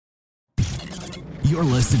You're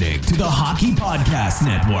listening to the Hockey Podcast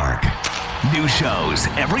Network. New shows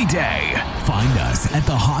every day. Find us at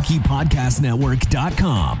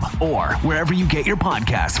thehockeypodcastnetwork.com or wherever you get your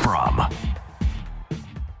podcasts from.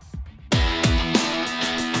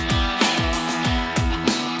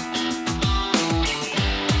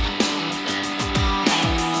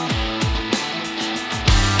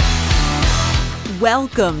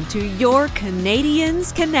 Welcome to your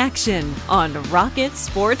Canadiens Connection on Rocket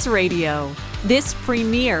Sports Radio. This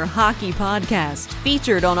premier hockey podcast,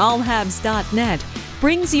 featured on allhabs.net,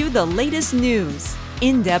 brings you the latest news,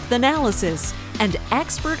 in-depth analysis, and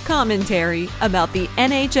expert commentary about the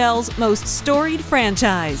NHL's most storied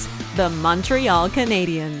franchise, the Montreal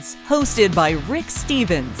Canadiens. Hosted by Rick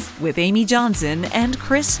Stevens, with Amy Johnson and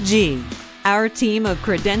Chris G. Our team of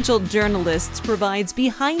credentialed journalists provides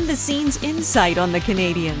behind-the-scenes insight on the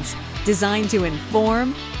Canadiens, designed to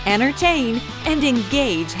inform, entertain, and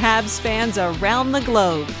engage Habs fans around the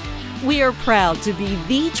globe. We are proud to be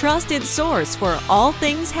the trusted source for all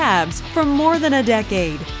things Habs for more than a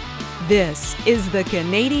decade. This is the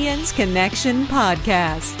Canadiens Connection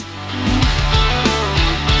Podcast.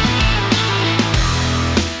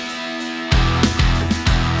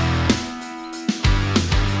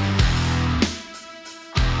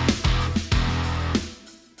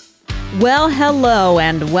 Well, hello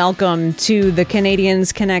and welcome to the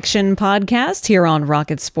Canadiens Connection podcast here on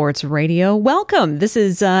Rocket Sports Radio. Welcome. This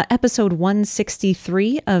is episode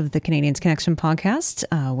 163 of the Canadiens Connection podcast.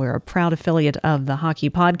 We're a proud affiliate of the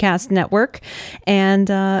Hockey Podcast Network. And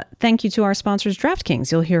thank you to our sponsors,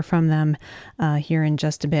 DraftKings. You'll hear from them here in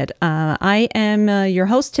just a bit. I am your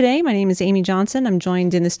host today. My name is Amy Johnson. I'm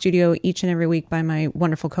joined in the studio each and every week by my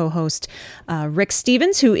wonderful co-host, Rick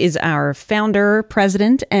Stevens, who is our founder,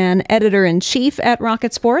 president, and editor-in-chief at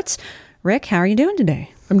Rocket Sports. Rick, how are you doing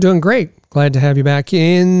today? I'm doing great. Glad to have you back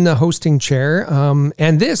in the hosting chair.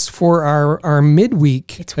 And this for our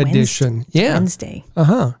midweek edition. It's Wednesday.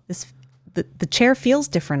 Uh-huh. The chair feels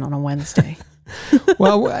different on a Wednesday.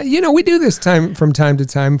 Well, we do this from time to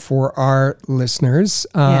time for our listeners.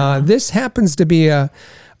 This happens to be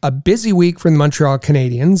a busy week for the Montreal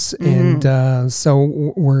Canadiens, and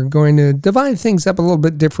so we're going to divide things up a little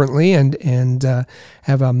bit differently and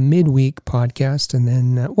have a midweek podcast, and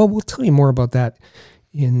then we'll tell you more about that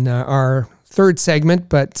in our third segment.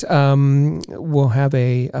 But we'll have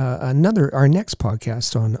our next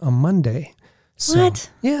podcast on Monday. So, what?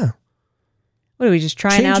 Yeah. What are we just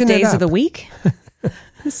trying out days of the week?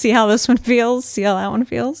 See how this one feels. See how that one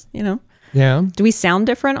feels. Yeah. Do we sound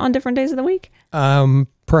different on different days of the week?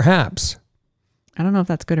 Perhaps. I don't know if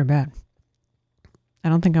that's good or bad. I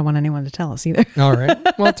don't think I want anyone to tell us either. All right.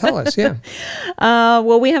 Well, tell us. Yeah.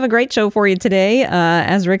 Well, we have a great show for you today.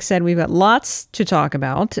 As Rick said, we've got lots to talk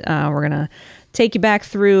about. We're going to take you back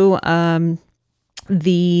through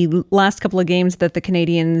the last couple of games that the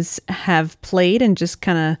Canadiens have played and just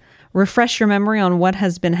kind of refresh your memory on what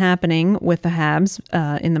has been happening with the Habs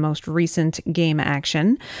in the most recent game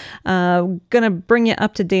action. Going to bring you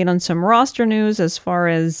up to date on some roster news as far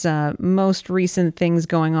as most recent things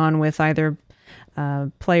going on with either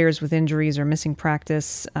players with injuries or missing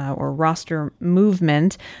practice or roster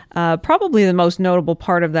movement. Probably the most notable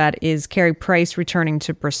part of that is Carey Price returning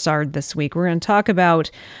to Brassard this week. We're going to talk about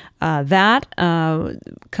that,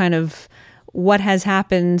 kind of what has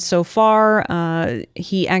happened so far.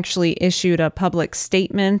 He actually issued a public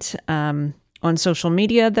statement on social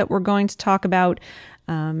media that we're going to talk about,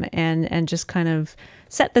 and just kind of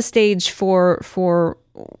set the stage for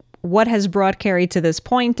what has brought Carey to this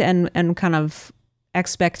point and kind of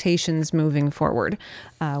expectations moving forward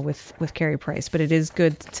with Carey Price. But it is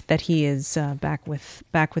good that he is back with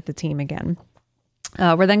the team again.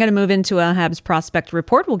 We're then going to move into a Habs prospect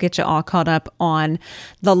report. We'll get you all caught up on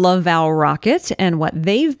the Laval Rocket and what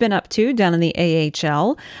they've been up to down in the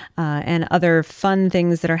AHL and other fun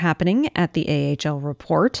things that are happening at the AHL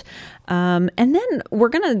report. And then we're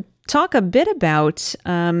going to talk a bit about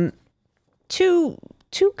two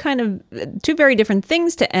very different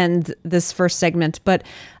things to end this first segment, but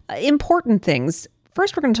important things.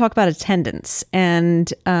 First, we're going to talk about attendance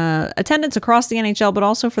and attendance across the NHL, but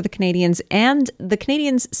also for the Canadiens and the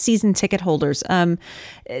Canadiens season ticket holders.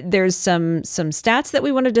 There's some stats that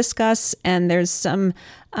we want to discuss, and there's some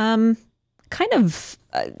kind of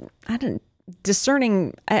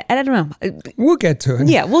discerning. I don't know. We'll get to it.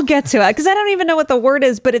 Yeah, we'll get to it because I don't even know what the word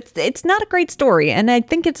is, but it's not a great story, and I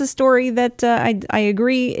think it's a story that I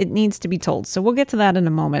agree it needs to be told. So we'll get to that in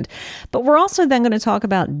a moment. But we're also then going to talk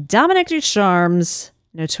about Dominique Ducharme's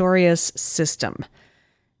notorious system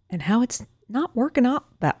and how it's not working out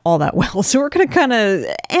all that well. So we're going to kind of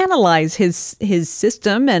analyze his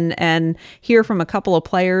system and hear from a couple of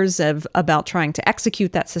players about trying to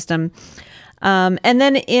execute that system. And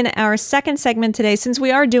then in our second segment today, since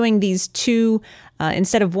we are doing these two,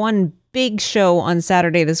 instead of one big show on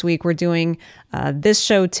Saturday this week, we're doing this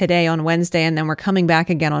show today on Wednesday, and then we're coming back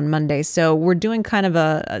again on Monday. So we're doing kind of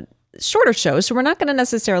a shorter show, so we're not going to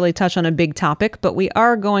necessarily touch on a big topic, but we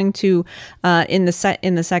are going to in the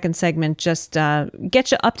second segment just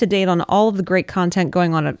get you up to date on all of the great content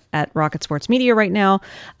going on at Rocket Sports Media right now,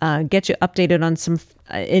 get you updated on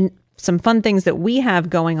some fun things that we have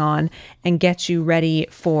going on, and get you ready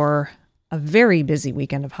for a very busy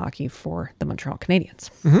weekend of hockey for the Montreal Canadiens.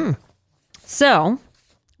 Mm-hmm. So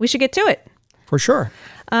we should get to it. For sure.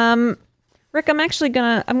 Rick, I'm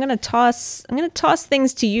gonna toss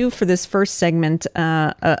things to you for this first segment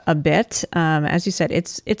a bit. As you said,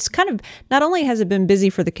 it's kind of, not only has it been busy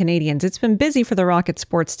for the Canadiens, it's been busy for the Rocket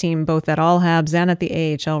Sports team, both at All Habs and at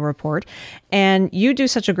the AHL Report. And you do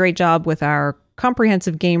such a great job with our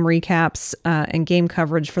comprehensive game recaps and game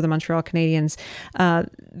coverage for the Montreal Canadiens.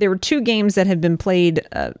 There were two games that have been played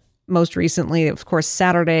most recently. Of course,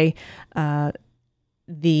 Saturday,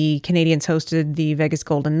 the Canadiens hosted the Vegas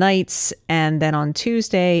Golden Knights, and then on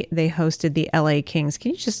Tuesday, they hosted the LA Kings.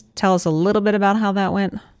 Can you just tell us a little bit about how that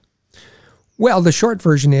went? Well, the short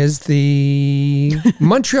version is the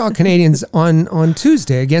Montreal Canadiens on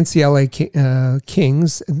Tuesday against the LA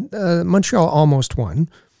Kings. Montreal almost won.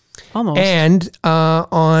 Almost. And but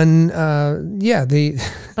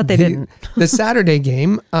they didn't. The Saturday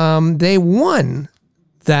game, they won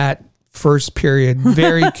that first period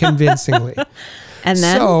very convincingly. And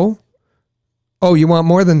then? You want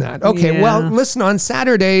more than that? Okay, Yeah. Well, listen, on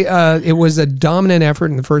Saturday, it was a dominant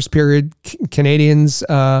effort in the first period. Canadians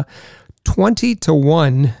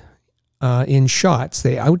 20-1 in shots.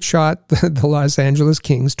 They outshot the Los Angeles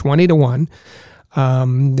Kings 20-1.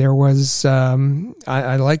 There was,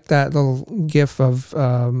 I like that little gif of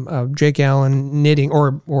Jake Allen knitting,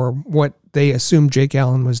 or what they assumed Jake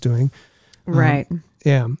Allen was doing. Right.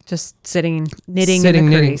 Yeah. Just sitting knitting in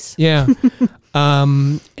the crease. Yeah.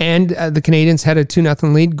 And the Canadiens had a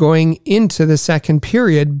 2-0 lead going into the second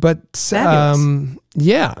period, but they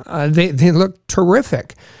looked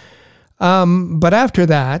terrific. But after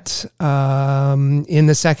that, in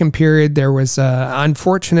the second period, there was an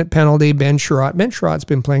unfortunate penalty. Ben Sherratt's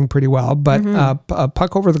been playing pretty well, but a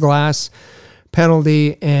puck over the glass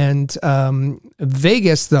penalty. And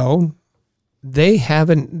Vegas, though, they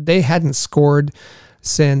hadn't scored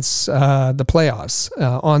since the playoffs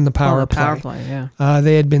on the power play. Yeah.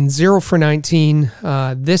 They had been 0 for 19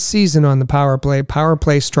 this season on the power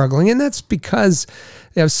play struggling, and that's because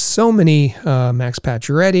they have so many Max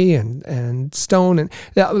Pacioretty and Stone and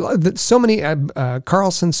so many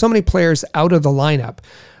Carlson, so many players out of the lineup.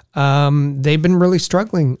 They've been really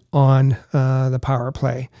struggling on the power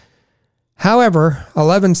play. However,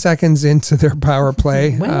 11 seconds into their power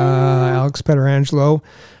play, Alex Pietrangelo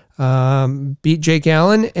beat Jake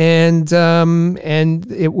Allen, and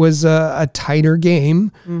it was a tighter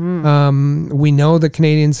game. Mm-hmm. We know the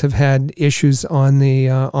Canadiens have had issues on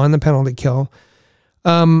the penalty kill,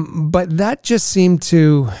 but that just seemed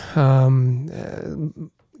to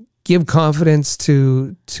give confidence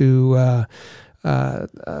to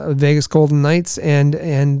Vegas Golden Knights, and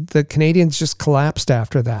the Canadiens just collapsed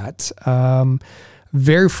after that.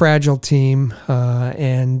 Very fragile team,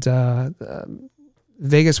 and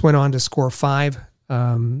Vegas went on to score five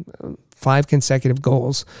consecutive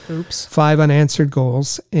goals. Oops. 5 unanswered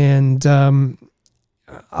goals. And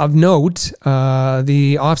of note,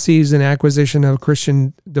 the offseason acquisition of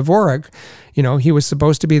Christian Dvorak, he was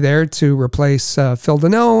supposed to be there to replace Phil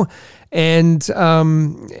Deneau, and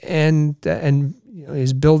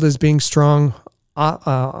his build as being strong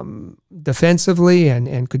defensively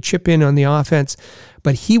and could chip in on the offense,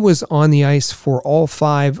 but he was on the ice for all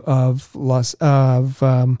 5 of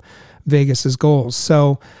Vegas's goals.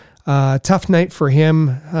 So tough night for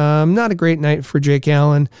him. Not a great night for Jake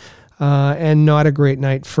Allen, and not a great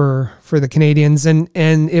night for the Canadiens.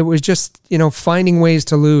 And it was just finding ways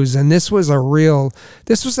to lose. And this was a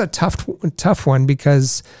tough one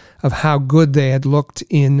because of how good they had looked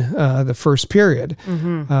in the first period.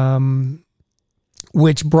 Mm-hmm.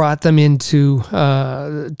 Which brought them into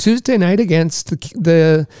Tuesday night against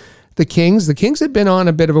the Kings. The Kings had been on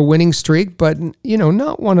a bit of a winning streak, but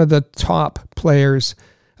not one of the top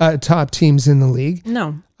teams in the league.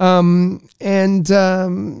 No. It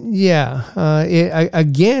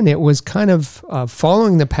was kind of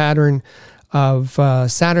following the pattern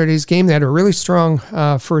Saturday's game. They had a really strong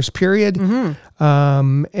first period, and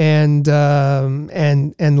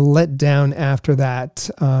let down after that.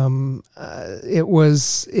 It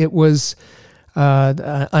was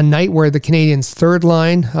a night where the Canadians' third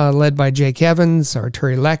line, led by Jake Evans,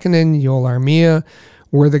 Arturi Lehkonen, Joel Armia,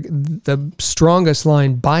 were the strongest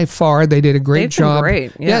line by far. They did a great job.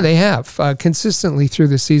 Great, yeah, they have consistently through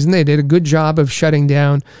the season. They did a good job of shutting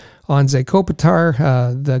down Anze Kopitar,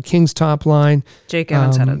 the Kings' top line. Jake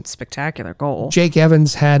Evans had a spectacular goal. Jake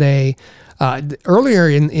Evans had earlier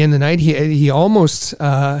in the night, he almost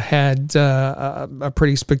had a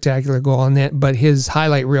pretty spectacular goal on that, but his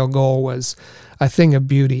highlight reel goal was a thing of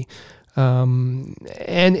beauty.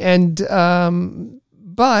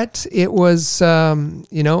 But it was,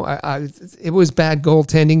 it was bad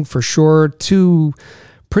goaltending for sure. Two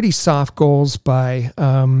pretty soft goals by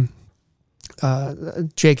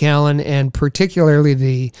Jake Allen, and particularly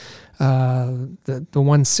the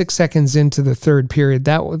one 6 seconds into the third period.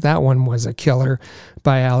 That one was a killer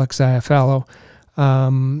by Alex Iafallo.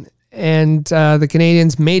 And the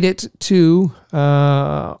Canadians made it to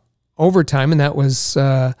overtime, and that was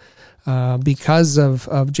because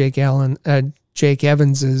of Jake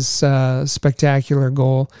Evans's spectacular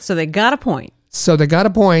goal. So they got a point.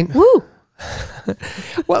 Woo!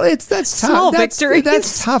 Well, that's small tough. Victories.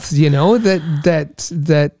 That's tough.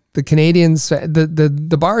 That the Canadians,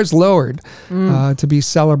 the bar is lowered to be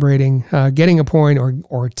celebrating getting a point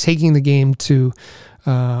or taking the game to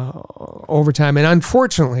overtime. And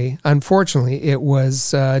unfortunately, it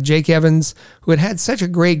was Jake Evans, who had such a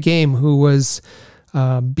great game, who was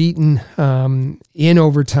beaten in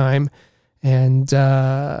overtime, and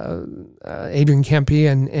Adrian Kempe,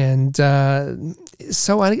 and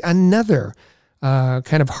so another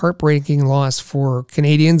kind of heartbreaking loss for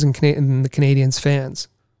Canadians and the Canadians fans.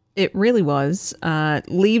 It really was.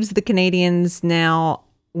 Leaves the Canadians now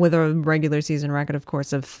with a regular season record, of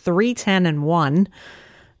course, of 3-10-1.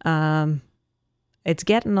 It's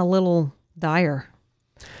getting a little dire.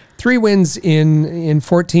 3 wins in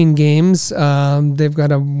 14 games. They've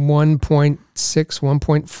got a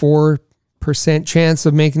 1.4% chance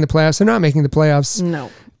of making the playoffs. They're not making the playoffs.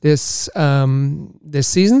 No. This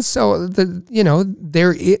season, so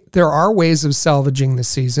there are ways of salvaging the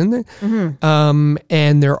season,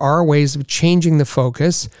 and there are ways of changing the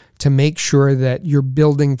focus to make sure that you're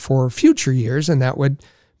building for future years, and that would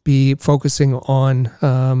be focusing on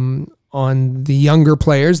the younger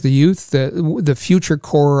players, the youth, the future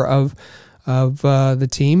core of the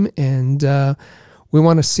team, and we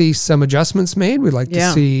want to see some adjustments made. We'd like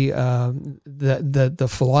to see the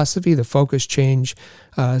philosophy, the focus change,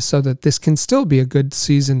 so that this can still be a good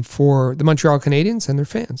season for the Montreal Canadiens and their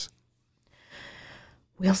fans.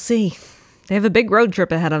 We'll see. They have a big road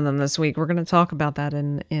trip ahead of them this week. We're going to talk about that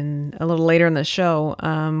in a little later in the show.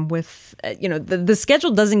 With the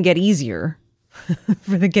schedule doesn't get easier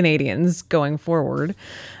for the Canadiens going forward,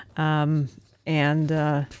 and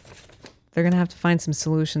they're going to have to find some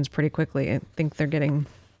solutions pretty quickly. I think they're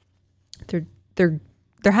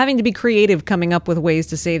having to be creative, coming up with ways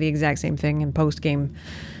to say the exact same thing in post-game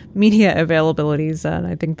media availabilities, and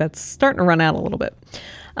I think that's starting to run out a little bit.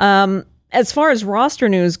 As far as roster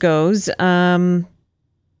news goes, as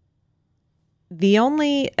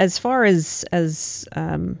far as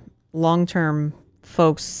long-term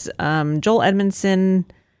folks, Joel Edmondson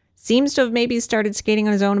seems to have maybe started skating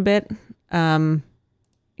on his own a bit.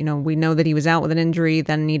 We know that he was out with an injury,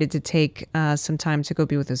 then needed to take some time to go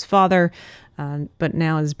be with his father, but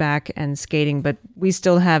now is back and skating. But we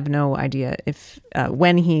still have no idea if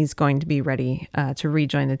when he's going to be ready to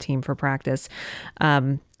rejoin the team for practice.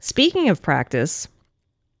 Speaking of practice,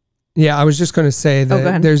 I was just going to say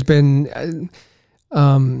that there's been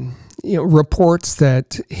reports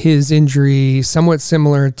that his injury, somewhat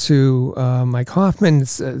similar to Mike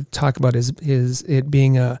Hoffman's, talk about it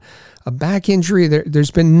being a back injury. There's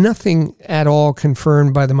been nothing at all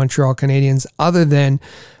confirmed by the Montreal Canadiens other than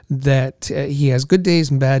that he has good days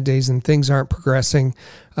and bad days, and things aren't progressing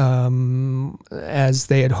as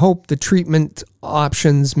they had hoped. The treatment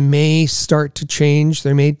options may start to change.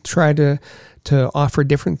 They may try to offer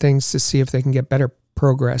different things to see if they can get better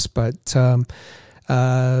progress, but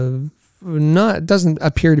doesn't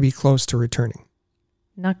appear to be close to returning.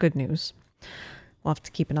 Not good news. We'll have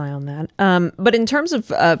to keep an eye on that. But in terms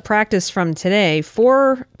of practice from today,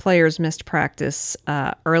 4 players missed practice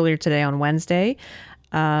earlier today on Wednesday.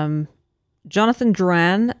 Jonathan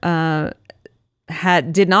Drouin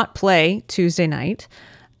did not play Tuesday night,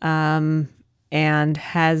 and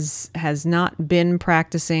has not been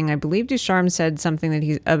practicing. I believe Ducharme said something that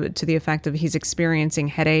he's to the effect of he's experiencing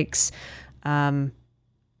headaches.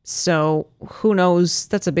 So who knows?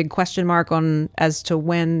 That's a big question mark on as to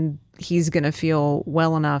when he's going to feel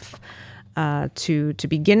well enough to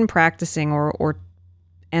begin practicing or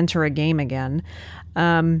enter a game again.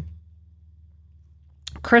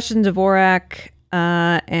 Christian Dvorak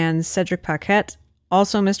and Cedric Paquette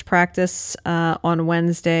also missed practice on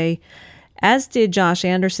Wednesday, as did Josh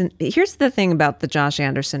Anderson. Here's the thing about the Josh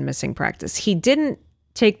Anderson missing practice. He didn't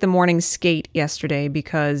take the morning skate yesterday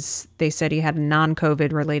because they said he had a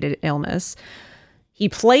non-COVID related illness. He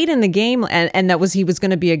played in the game, and he was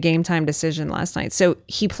going to be a game time decision last night. So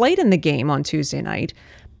he played in the game on Tuesday night,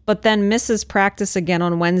 but then misses practice again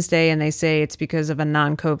on Wednesday, and they say it's because of a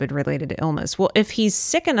non-COVID related illness. Well, if he's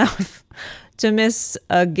sick enough to miss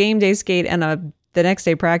a game day skate and the next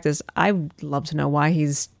day practice, I'd love to know why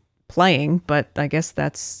he's playing, but I guess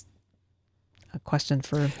that's a question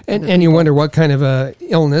for and you wonder what kind of a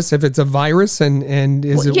illness, if it's a virus, and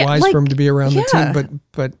is it wise for him to be around the team?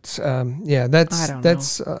 But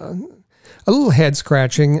that's a little head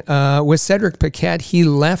scratching. With Cedric Paquette, he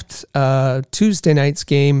left Tuesday night's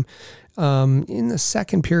game in the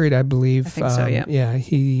second period, I believe. I think so. Yeah.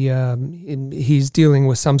 He's dealing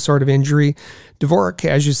with some sort of injury. Dvorak,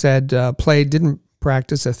 as you said, didn't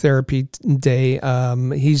practice a therapy day.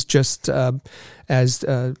 He's just as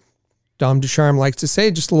Dom Ducharme likes to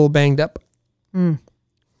say, just a little banged up.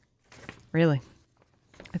 Really?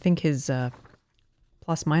 I think his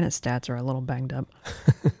plus minus stats are a little banged up,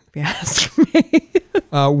 if you ask me.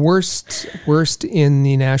 Worst in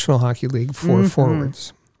the National Hockey League for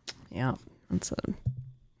forwards. Yeah, that's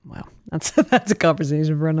a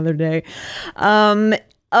conversation for another day.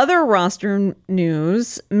 Other roster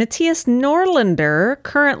news, Matthias Norlinder,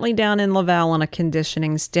 currently down in Laval on a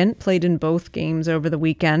conditioning stint, played in both games over the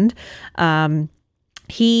weekend.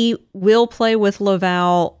 He will play with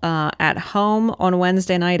Laval at home on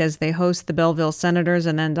Wednesday night as they host the Belleville Senators.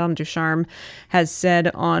 And then Dom Ducharme has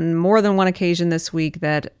said on more than one occasion this week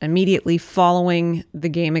that immediately following the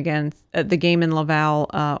game in Laval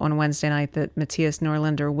on Wednesday night, that Matthias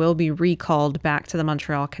Norlinder will be recalled back to the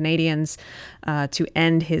Montreal Canadiens to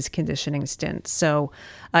end his conditioning stint. So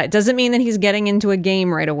it doesn't mean that he's getting into a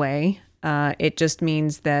game right away. It just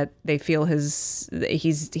means that they feel he's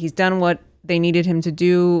done what they needed him to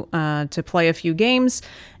do to play a few games.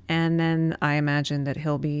 And then I imagine that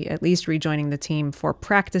he'll be at least rejoining the team for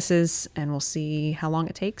practices, and we'll see how long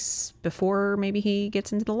it takes before maybe he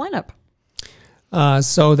gets into the lineup.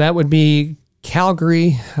 So that would be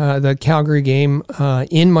Calgary, the Calgary game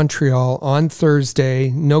in Montreal on Thursday.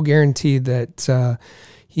 No guarantee that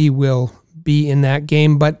he will be in that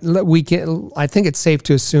game, but I think it's safe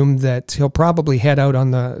to assume that he'll probably head out on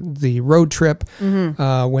the road trip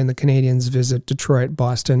when the Canadiens visit Detroit,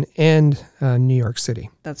 Boston, and New York City.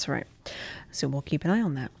 That's right. So we'll keep an eye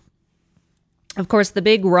on that. Of course, the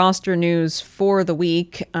big roster news for the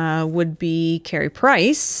week would be Carey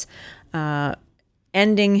Price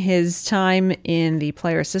ending his time in the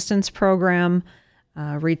player assistance program,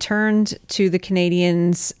 returned to the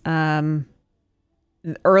Canadiens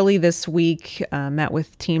early this week, met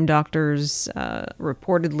with team doctors,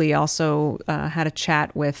 reportedly also had a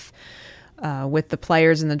chat with the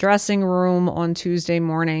players in the dressing room on Tuesday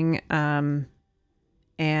morning.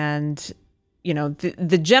 And, you know,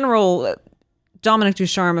 the general Dominic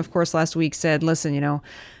Ducharme, of course, last week said, listen, you know,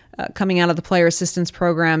 coming out of the player assistance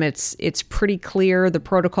program, it's pretty clear the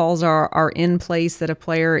protocols are in place that a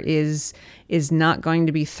player is not going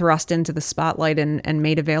to be thrust into the spotlight and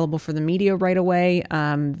made available for the media right away.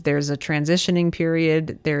 There's a transitioning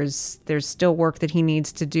period. There's still work that he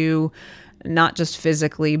needs to do, not just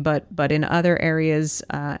physically, but in other areas,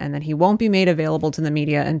 and that he won't be made available to the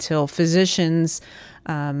media until physicians,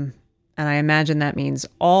 and I imagine that means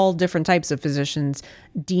all different types of physicians,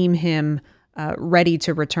 deem him ready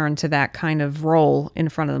to return to that kind of role in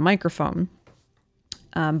front of the microphone.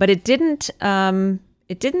 But it didn't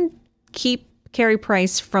keep Carey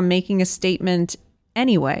Price from making a statement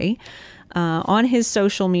anyway. On his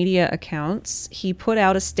social media accounts, he put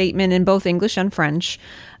out a statement in both English and French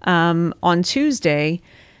on Tuesday.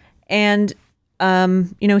 And,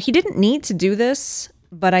 you know, he didn't need to do this,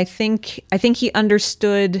 but I think he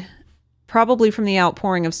understood, probably from the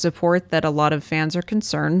outpouring of support, that a lot of fans are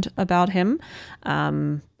concerned about him.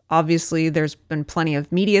 Obviously, there's been plenty of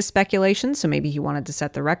media speculation, so maybe he wanted to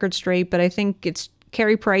set the record straight. But I think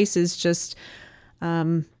Carey Price is just,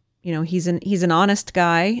 you know, he's an honest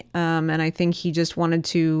guy, and I think he just wanted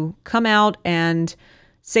to come out and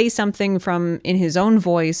say something in his own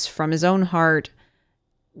voice, from his own heart,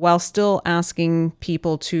 while still asking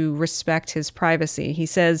people to respect his privacy. He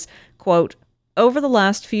says, quote, "Over the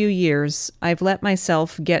last few years, I've let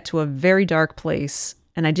myself get to a very dark place.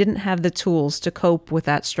 and I didn't have the tools to cope with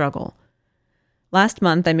that struggle. Last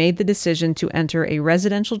month, I made the decision to enter a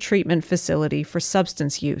residential treatment facility for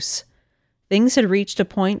substance use. Things had reached a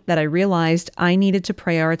point that I realized I needed to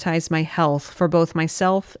prioritize my health for both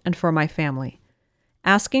myself and for my family.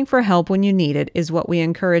 Asking for help when you need it is what we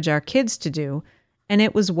encourage our kids to do, and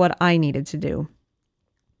it was what I needed to do.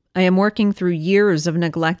 I am working through years of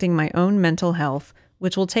neglecting my own mental health,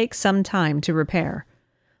 which will take some time to repair.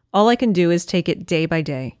 All I can do is take it day by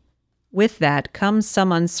day. With that comes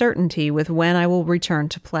some uncertainty with when I will return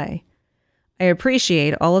to play. I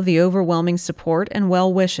appreciate all of the overwhelming support and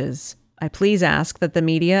well wishes. I please ask that the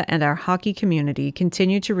media and our hockey community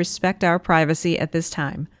continue to respect our privacy at this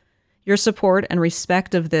time. Your support and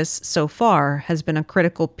respect of this so far has been a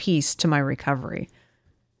critical piece to my recovery."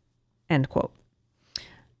 End quote.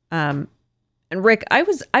 And Rick, I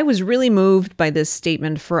was really moved by this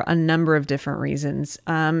statement for a number of different reasons.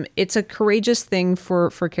 It's a courageous thing for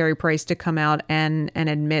Carey Price to come out and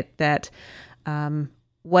admit that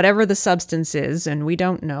whatever the substance is, and we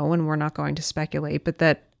don't know, and we're not going to speculate, but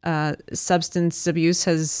that substance abuse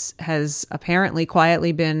has apparently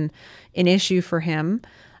quietly been an issue for him.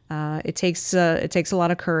 It takes a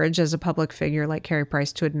lot of courage as a public figure like Carey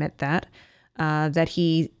Price to admit that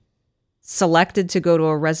he selected to go to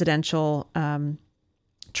a residential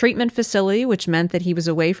treatment facility, which meant that he was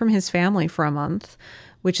away from his family for a month,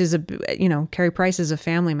 which is Carey Price is a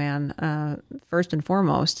family man, first and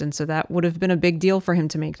foremost. And so that would have been a big deal for him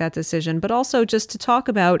to make that decision, but also just to talk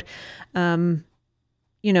about,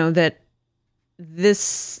 that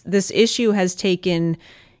this issue has taken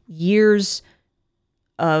years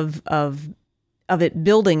of it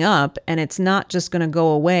building up, and it's not just going to go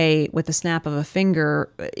away with the snap of a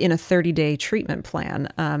finger in a 30-day treatment plan.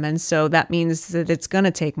 And so that means that it's going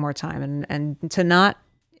to take more time, and to not,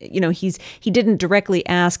 he didn't directly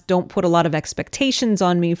ask, don't put a lot of expectations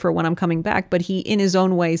on me for when I'm coming back, but he, in his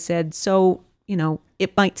own way, said, so,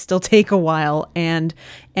 it might still take a while, and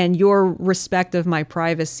your respect of my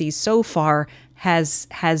privacy so far has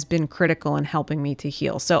been critical in helping me to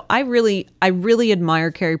heal. So I really admire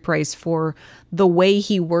Carey Price for the way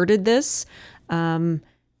he worded this, and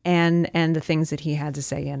the things that he had to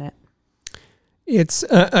say in it. It's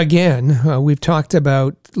again, we've talked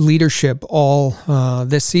about leadership all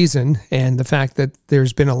this season, and the fact that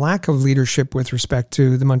there's been a lack of leadership with respect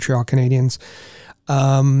to the Montreal Canadiens.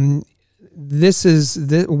 This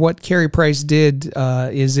is what Carey Price did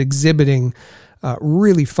is exhibiting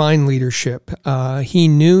really fine leadership. He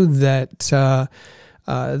knew that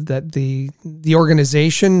that the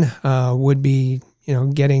organization would be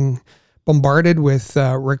getting bombarded with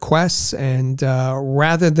requests, and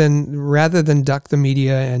rather than duck the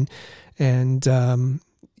media and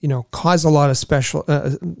cause a lot of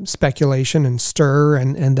speculation and stir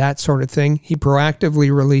and that sort of thing, he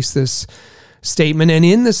proactively released this statement, and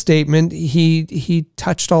in the statement he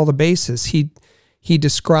touched all the bases. He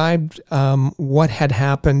described what had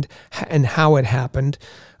happened and how it happened,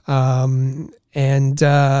 and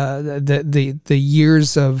the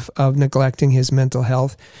years of neglecting his mental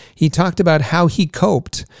health. He talked about how he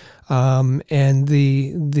coped, and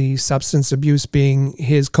the substance abuse being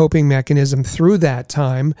his coping mechanism through that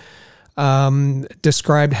time.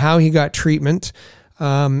 Described how he got treatment,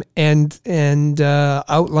 and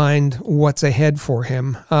outlined what's ahead for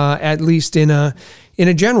him, at least in a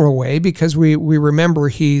general way, because we remember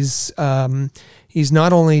he's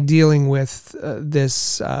not only dealing with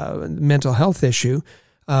this mental health issue,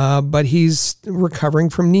 but he's recovering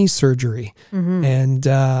from knee surgery. Mm-hmm. And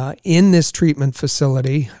in this treatment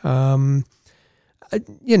facility,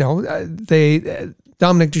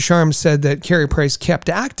 Dominic Ducharme said that Carey Price kept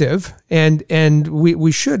active, and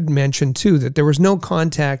we should mention too that there was no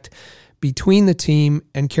contact between the team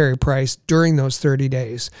and Carey Price during those 30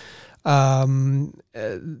 days.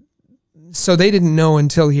 So they didn't know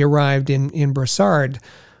until he arrived in Brossard,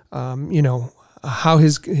 how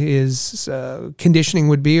his conditioning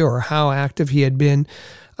would be or how active he had been.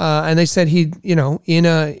 And they said in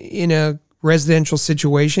a residential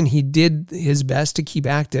situation, he did his best to keep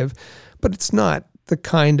active, but it's not the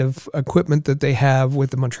kind of equipment that they have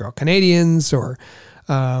with the Montreal Canadiens or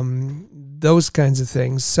those kinds of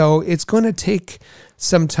things. So it's going to take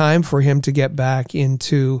some time for him to get back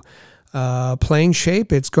into playing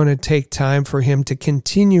shape. It's going to take time for him to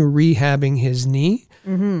continue rehabbing his knee.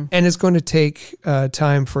 Mm-hmm. And it's going to take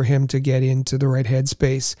time for him to get into the right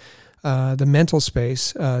headspace, the mental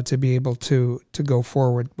space, to be able to go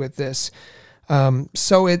forward with this.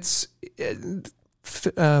 So it's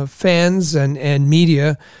fans and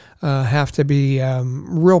media have to be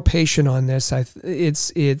real patient on this.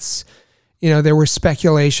 It's there was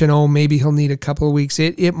speculation, maybe he'll need a couple of weeks.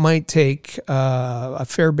 It might take a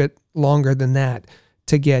fair bit longer than that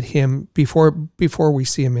to get him before we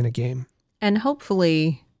see him in a game. And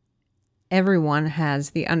hopefully everyone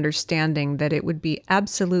has the understanding that it would be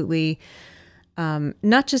absolutely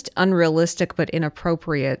not just unrealistic, but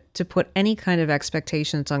inappropriate to put any kind of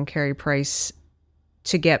expectations on Carey Price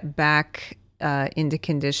to get back into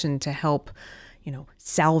condition to help,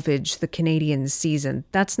 salvage the Canadiens' season.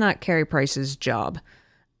 That's not Carey Price's job.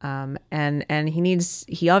 And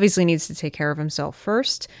he obviously needs to take care of himself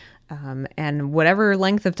first. And whatever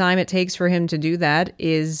length of time it takes for him to do that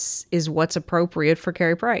is what's appropriate for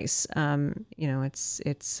Carey Price.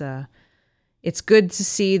 It's good to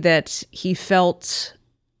see that he felt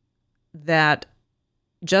that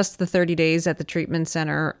just the 30 days at the treatment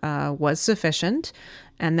center was sufficient,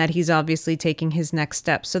 and that he's obviously taking his next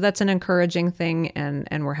steps. So that's an encouraging thing,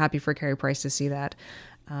 and we're happy for Carey Price to see that,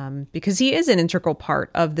 because he is an integral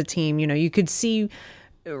part of the team. You could see,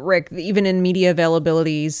 Rick, even in media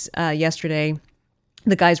availabilities yesterday,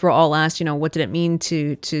 the guys were all asked, what did it mean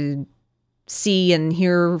to see and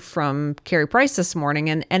hear from Carey Price this morning,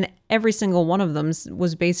 and every single one of them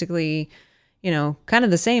was basically, kind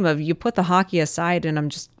of the same of, you put the hockey aside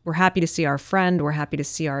and we're happy to see our friend, we're happy to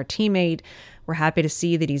see our teammate, we're happy to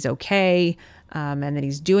see that he's okay, and that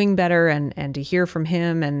he's doing better, and to hear from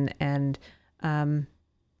him, and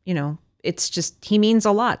it's just, he means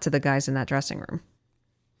a lot to the guys in that dressing room.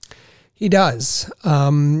 He does.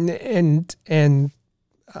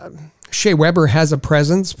 Shea Weber has a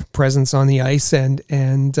presence on the ice and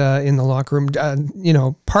in the locker room.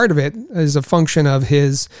 Part of it is a function of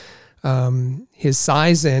his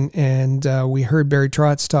size, and we heard Barry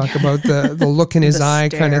Trotz talk about the look in his eye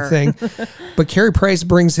kind of thing. But Carey Price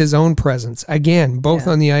brings his own presence again, both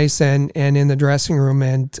on the ice and in the dressing room,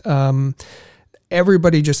 and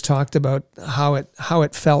everybody just talked about how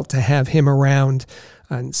it felt to have him around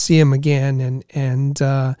and see him again,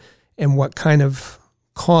 and what kind of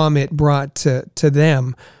calm it brought to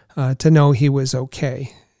them to know he was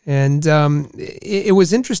okay. And it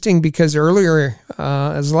was interesting because earlier,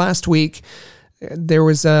 as last week, there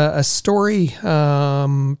was a story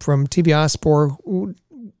from TV Sport.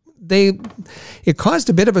 It caused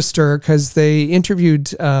a bit of a stir because they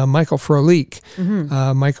interviewed Michael Frolik.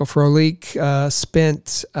 Mm-hmm. Michael Frolik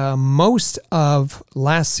spent most of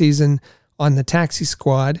last season on the taxi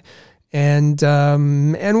squad, and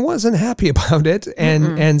wasn't happy about it,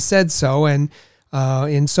 and said so, and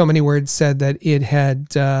in so many words said that it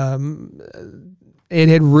had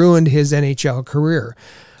ruined his NHL career.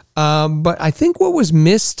 But I think what was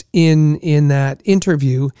missed in that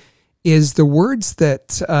interview is the words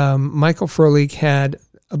that Michael Frolik had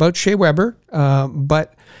about Shea Weber.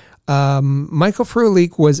 But Michael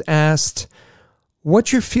Frolik was asked,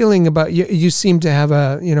 "What's your feeling about you? You seem to have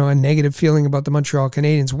a negative feeling about the Montreal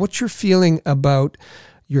Canadiens. What's your feeling about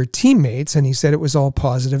your teammates?" And he said it was all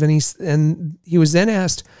positive. And he was then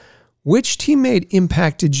asked, "Which teammate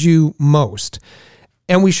impacted you most?"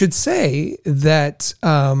 And we should say that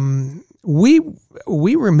we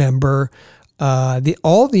remember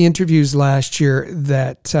all the interviews last year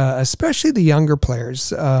that especially the younger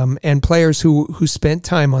players and players who spent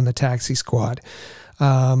time on the taxi squad.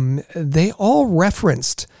 They all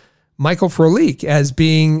referenced Michael Frolik as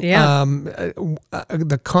being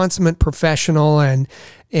the consummate professional and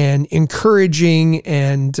encouraging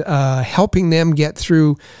and helping them get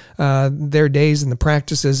through their days and the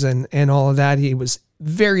practices and all of that. He was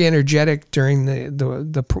very energetic during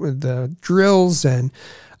the drills, and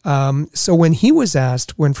so when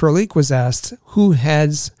Frolik was asked who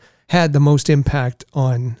has had the most impact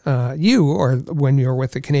on you or when you were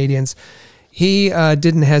with the Canadiens, he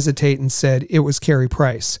didn't hesitate and said it was Carey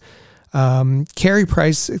Price. Carey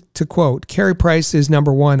Price, to quote, "Carey Price is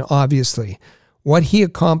number one, obviously. What he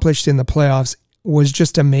accomplished in the playoffs was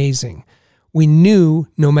just amazing. We knew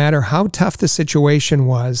no matter how tough the situation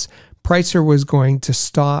was, Pricer was going to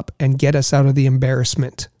stop and get us out of the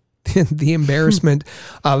embarrassment." The embarrassment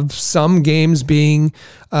of some games being,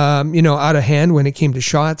 out of hand when it came to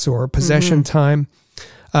shots or possession time.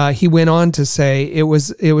 He went on to say it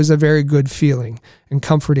was a very good feeling and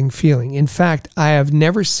comforting feeling. In fact, I have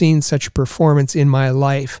never seen such a performance in my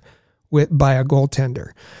life by a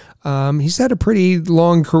goaltender. He's had a pretty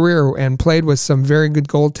long career and played with some very good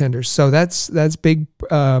goaltenders, so that's big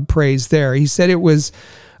praise there. He said it was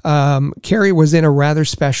Carey was in a rather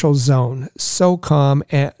special zone, so calm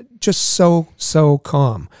and just so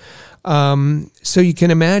calm. So you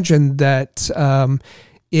can imagine that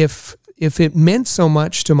if it meant so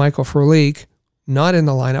much to Michael Frolik, not in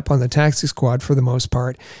the lineup on the taxi squad for the most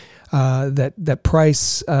part, that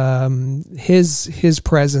Price, his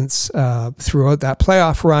presence throughout that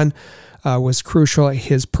playoff run was crucial.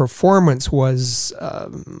 His performance was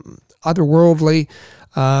otherworldly,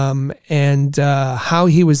 and how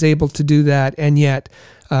he was able to do that, and yet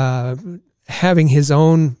having his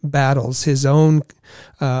own battles, his own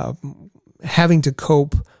having to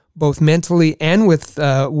cope both mentally and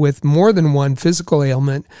with more than one physical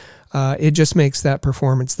ailment, it just makes that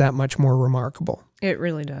performance that much more remarkable. It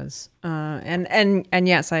really does. And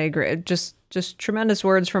yes, I agree. Just tremendous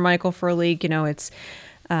words from Michael Furley. You know, it's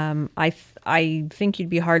I think you'd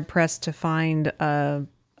be hard pressed to find a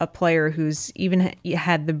player who's even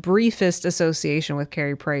had the briefest association with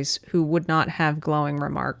Carey Price who would not have glowing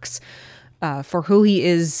remarks for who he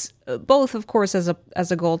is, both, of course, as a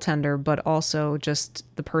goaltender, but also just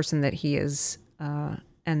the person that he is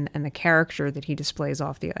and the character that he displays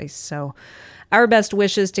off the ice. So our best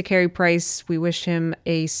wishes to Carey Price. We wish him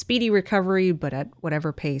a speedy recovery, but at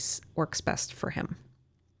whatever pace works best for him.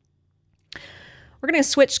 We're going to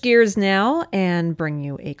switch gears now and bring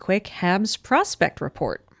you a quick Habs prospect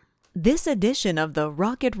report. This edition of the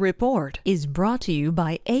Rocket Report is brought to you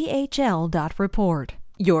by AHL.Report,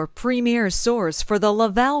 your premier source for the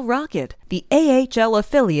Laval Rocket, the AHL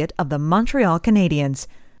affiliate of the Montreal Canadiens.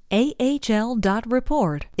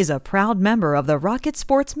 AHL.Report is a proud member of the Rocket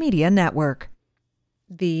Sports Media Network.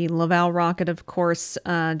 The Laval Rocket, of course,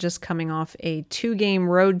 just coming off a 2-game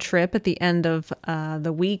road trip at the end of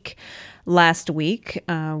the week last week.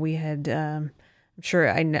 We had, I'm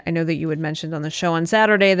sure, I know that you had mentioned on the show on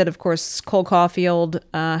Saturday that, of course, Cole Caulfield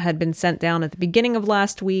had been sent down at the beginning of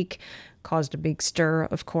last week, caused a big stir,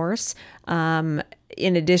 of course.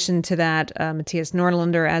 In addition to that, Mattias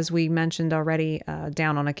Norlinder, as we mentioned already,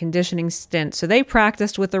 down on a conditioning stint. So they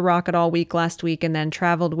practiced with the Rocket all week last week and then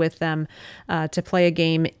traveled with them to play a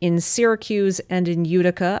game in Syracuse and in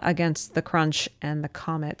Utica against the Crunch and the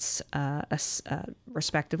Comets,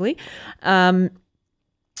 respectively. Well,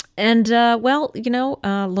 you know,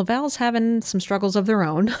 Laval's having some struggles of their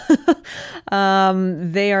own.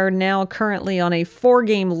 They are now currently on a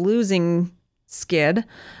 4-game losing skid.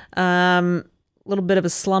 Little bit of a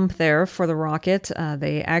slump there for the Rocket.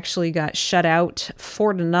 They actually got shut out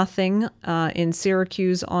 4-0 in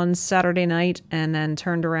Syracuse on Saturday night, and then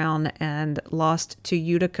turned around and lost to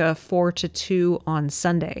Utica 4-2 on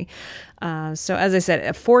Sunday. So as I said,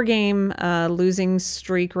 a 4-game losing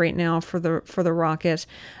streak right now for the Rocket.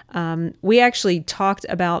 We actually talked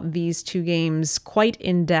about these 2 games quite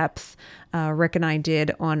in depth. Rick and I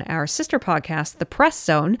did on our sister podcast, The Press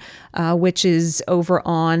Zone, which is over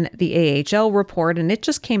on the AHL Report, and it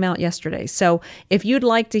just came out yesterday. So if you'd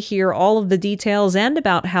like to hear all of the details and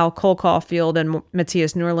about how Cole Caulfield and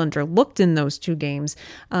Mattias Norlinder looked in those 2 games,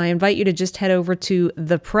 I invite you to just head over to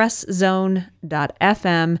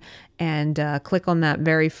thepresszone.fm and click on that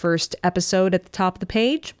very first episode at the top of the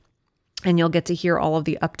page. And you'll get to hear all of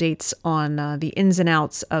the updates on the ins and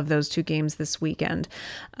outs of those 2 games this weekend.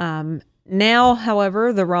 Now,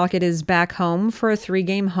 however, the Rocket is back home for a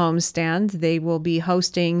 3-game homestand. They will be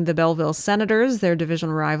hosting the Belleville Senators, their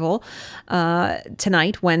division rival,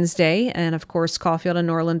 tonight, Wednesday. And of course, Caulfield and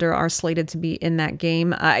Norlinder are slated to be in that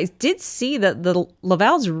game. I did see that the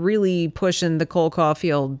Laval's really pushing the Cole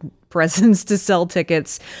Caulfield presence to sell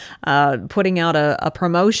tickets, putting out a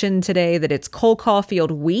promotion today that it's Cole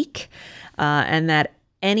Caulfield Week, and that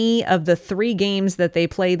any of the 3 games that they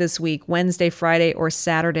play this week, Wednesday, Friday, or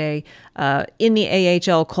Saturday, in the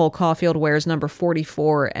AHL, Cole Caulfield wears number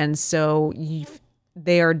 44. And so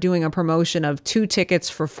they are doing a promotion of 2 tickets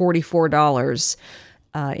for $44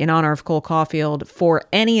 in honor of Cole Caulfield for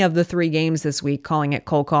any of the 3 games this week, calling it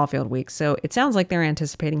Cole Caulfield Week. So it sounds like they're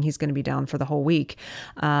anticipating he's going to be down for the whole week.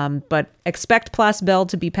 But expect Place Bell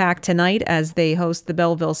to be packed tonight as they host the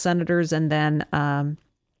Belleville Senators, and then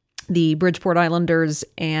the Bridgeport Islanders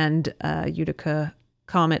and Utica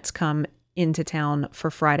Comets come into town for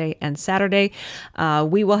Friday and Saturday.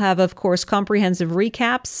 We will have, of course, comprehensive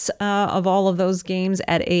recaps of all of those games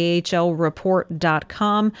at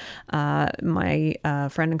ahlreport.com. My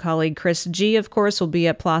friend and colleague Chris G, of course, will be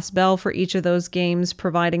at Place Bell for each of those games,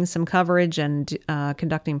 providing some coverage and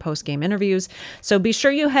conducting post-game interviews. So be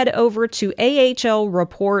sure you head over to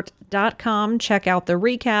ahlreport.com, check out the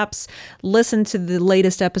recaps, listen to the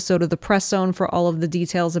latest episode of The Press Zone for all of the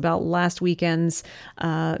details about last weekend's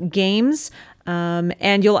games.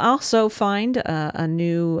 And you'll also find a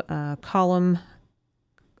new column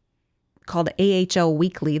called AHL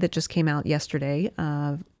Weekly that just came out yesterday.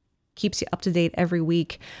 Keeps you up to date every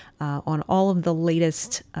week on all of the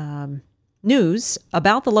latest news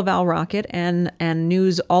about the Laval Rocket and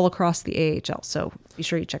news all across the AHL. So be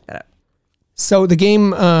sure you check that out. So the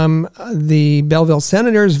game, the Belleville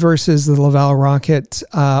Senators versus the Laval Rocket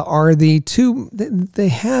are the two. They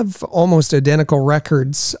have almost identical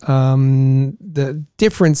records. The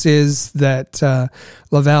difference is that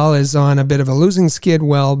Laval is on a bit of a losing skid,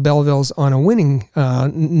 while Belleville's on a winning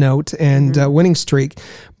note and winning streak.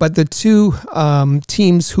 But the two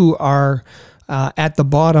teams who are at the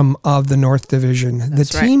bottom of the North Division, the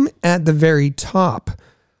team at the very top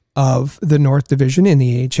of the North Division in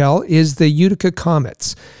the AHL is the Utica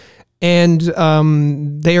Comets. And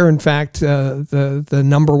they are, in fact, the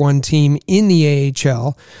number one team in the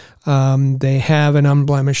AHL. They have an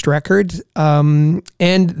unblemished record. And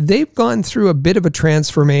they've gone through a bit of a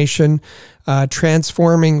transformation,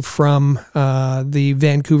 transforming from the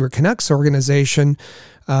Vancouver Canucks organization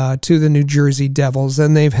to the New Jersey Devils.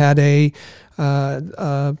 And they've had they've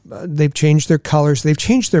changed their colors. They've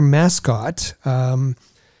changed their mascot.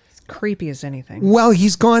 Creepy as anything. Well,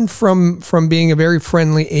 he's gone from being a very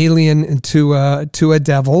friendly alien to a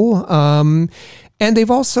devil, and they've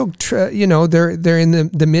also, they're in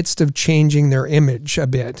the midst of changing their image a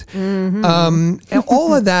bit. And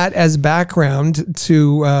all of that as background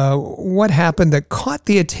to what happened that caught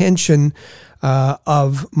the attention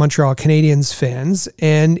of Montreal Canadiens fans,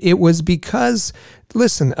 and it was because,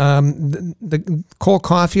 listen, the Cole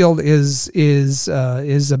Caulfield is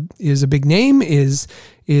a big name,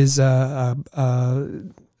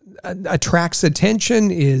 attracts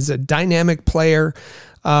attention, is a dynamic player,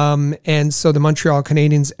 and so the Montreal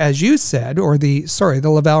Canadiens, as you said, the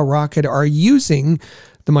Laval Rocket are using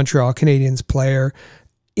the Montreal Canadiens player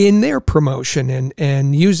in their promotion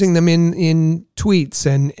and using them in tweets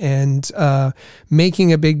and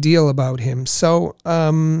making a big deal about him. So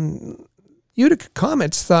Utica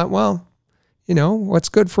Comets thought, well, what's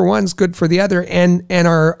good for one's good for the other, and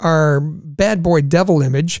our bad boy devil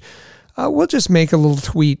image, we'll just make a little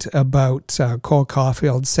tweet about Cole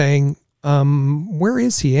Caulfield saying, where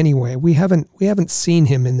is he anyway? We haven't seen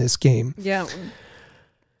him in this game. Yeah.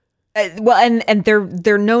 Well, and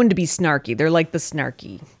they're known to be snarky. They're like the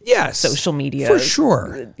snarky social media. For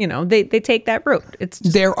sure. They take that route.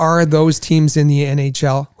 There are those teams in the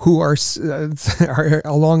NHL who are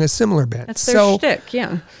along a similar bent. That's their shtick,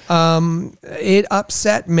 yeah. It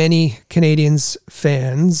upset many Canadiens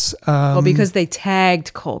fans. Because they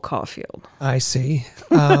tagged Cole Caulfield. I see.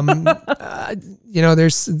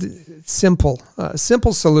 There's simple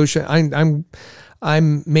solution.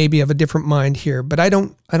 I'm maybe of a different mind here, but I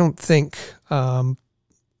don't think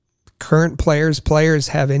current players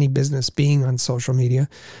have any business being on social media,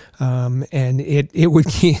 and it would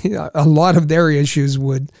a lot of their issues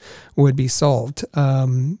would be solved.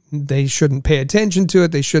 They shouldn't pay attention to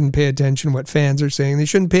it. They shouldn't pay attention to what fans are saying. They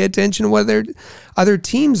shouldn't pay attention to what other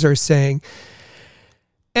teams are saying.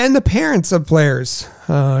 And the parents of players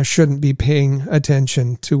shouldn't be paying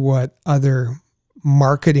attention to what other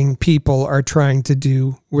marketing people are trying to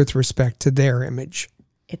do with respect to their image.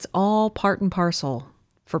 It's all part and parcel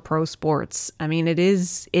for pro sports. I mean, it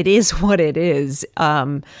is what it is.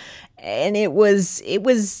 And it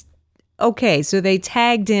was okay. So they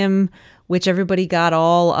tagged him, which everybody got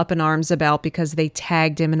all up in arms about because they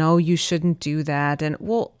tagged him and, oh, you shouldn't do that. And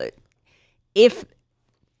well, if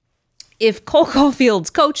Cole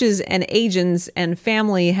Caulfield's coaches and agents and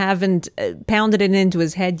family haven't pounded it into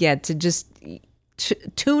his head yet to just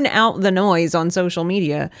tune out the noise on social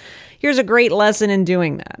media, here's a great lesson in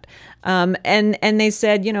doing that. And they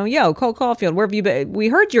said, yo, Cole Caulfield, where have you been? We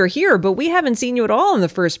heard you're here, but we haven't seen you at all in the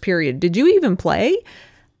first period. Did you even play?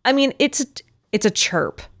 I mean, it's a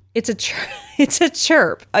chirp. It's a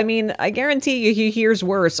chirp. I mean, I guarantee you he hears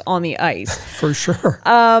worse on the ice. For sure.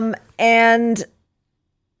 And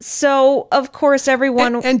so, of course,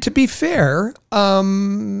 everyone... And to be fair,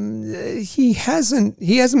 he hasn't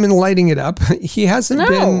been lighting it up. He hasn't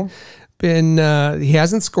he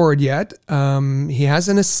hasn't scored yet. He has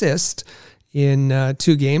an assist in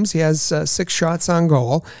 2 games. He has 6 shots on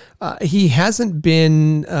goal. He hasn't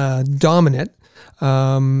been dominant.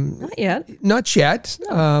 Not yet.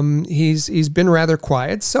 No. He's been rather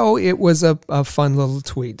quiet. So it was a fun little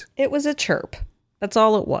tweet. It was a chirp. That's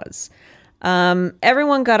all it was.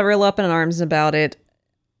 Everyone got real up in arms about it,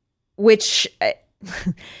 which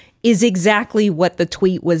is exactly what the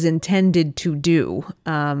tweet was intended to do.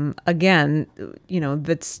 Again,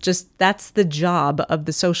 that's the job of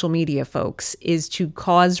the social media folks, is to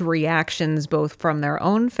cause reactions both from their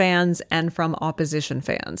own fans and from opposition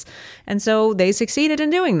fans. And so they succeeded in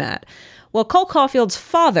doing that. Well, Cole Caulfield's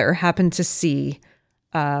father happened to see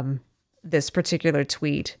this particular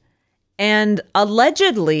tweet and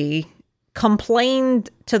allegedly complained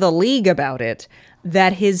to the league about it,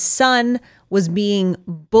 that his son was being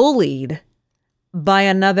bullied by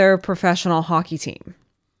another professional hockey team.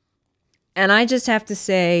 And I just have to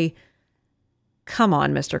say, come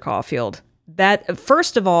on, Mr. Caulfield. That,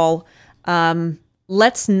 first of all,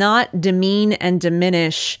 let's not demean and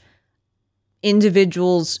diminish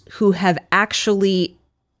individuals who have actually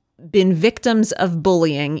been victims of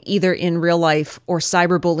bullying, either in real life or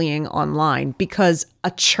cyberbullying online, because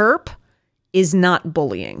a chirp is not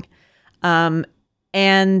bullying.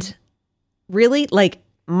 And really, like,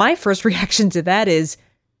 my first reaction to that is,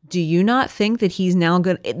 do you not think that he's now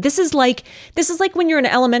going to... This is like when you're in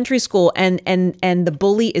elementary school and the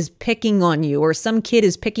bully is picking on you, or some kid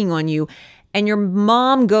is picking on you, and your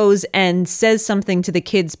mom goes and says something to the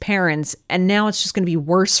kid's parents, and now it's just going to be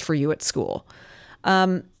worse for you at school.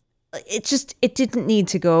 It didn't need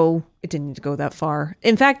to go that far.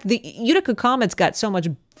 In fact, the Utica Comets got so much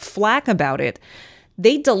flack about it.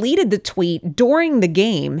 They deleted the tweet during the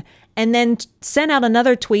game and then sent out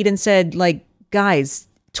another tweet and said, like, guys,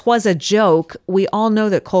 'twas a joke. We all know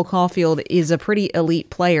that Cole Caulfield is a pretty elite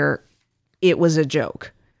player. It was a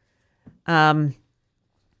joke. I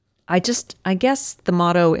guess the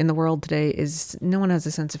motto in the world today is no one has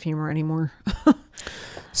a sense of humor anymore.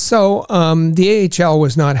 So the AHL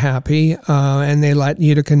was not happy, and they let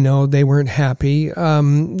Utica know they weren't happy.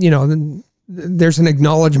 There's an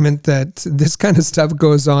acknowledgement that this kind of stuff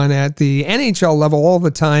goes on at the NHL level all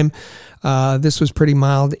the time. This was pretty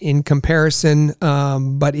mild in comparison,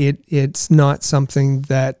 but it's not something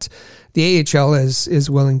that the AHL is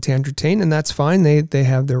willing to entertain, and that's fine. They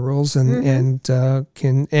have their rules, if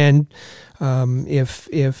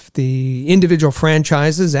the individual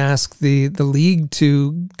franchises ask the league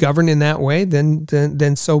to govern in that way,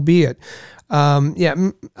 then so be it.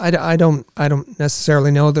 I don't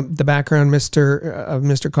necessarily know the background of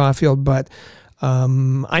Mr. Caulfield, but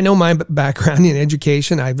I know my background in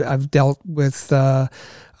education. I've dealt with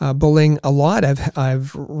bullying a lot.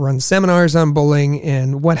 I've run seminars on bullying,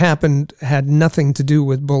 and what happened had nothing to do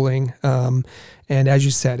with bullying. And as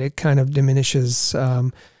you said, it kind of diminishes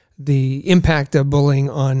the impact of bullying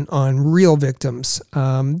on real victims.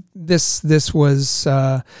 That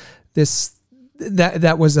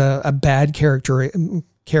was a bad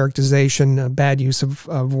characterization, a bad use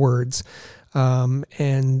of words. I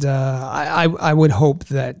would hope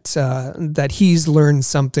that he's learned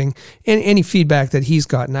something, and any feedback that he's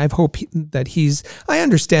gotten, I hope that I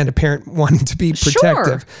understand a parent wanting to be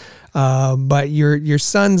protective. Sure. But your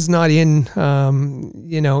son's not in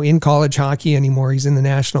college hockey anymore. He's in the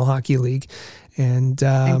National Hockey League, and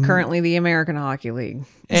currently the American Hockey League.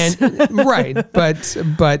 And right, but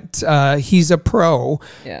he's a pro,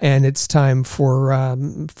 yeah. And it's time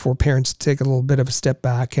for parents to take a little bit of a step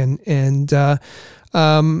back and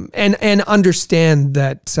understand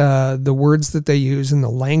that the words that they use and the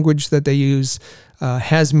language that they use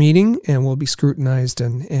has meaning and will be scrutinized,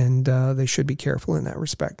 and they should be careful in that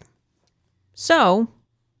respect. So,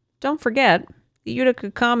 don't forget, the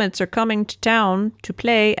Utica Comets are coming to town to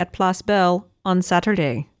play at Place Belle on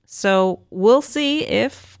Saturday. So we'll see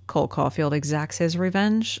if Cole Caulfield exacts his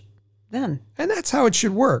revenge then. And that's how it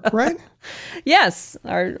should work, right? Yes.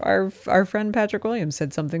 Our friend Patrick Williams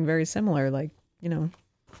said something very similar, like,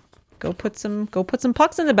 go put some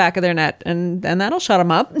pucks in the back of their net and that'll shut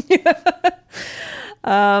them up.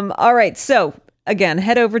 All right. So again,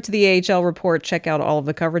 head over to the AHL Report, check out all of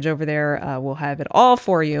the coverage over there. We'll have it all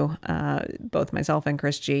for you, both myself and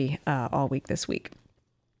Chris G, all week this week.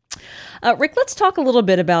 Rick, let's talk a little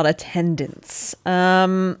bit about attendance.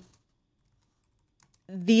 The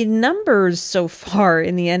numbers so far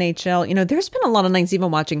in the NHL, there's been a lot of nights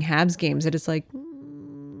even watching Habs games that it's like,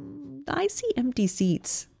 I see empty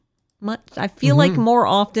seats. I feel like more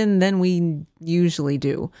often than we usually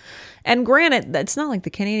do. And granted, it's not like the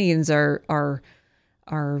Canadians are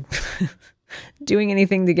doing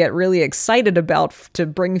anything to get really excited about to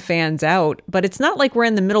bring fans out, but it's not like we're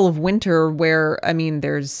in the middle of winter where,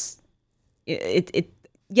 there's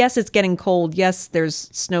yes, it's getting cold. Yes, there's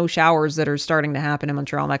snow showers that are starting to happen in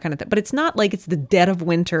Montreal and that kind of thing, but it's not like it's the dead of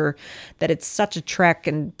winter that it's such a trek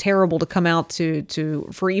and terrible to come out to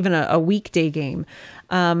for even a weekday game.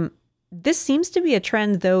 This seems to be a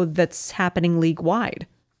trend though that's happening league wide.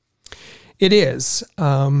 It is.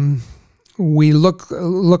 We look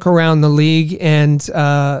around the league, and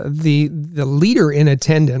the leader in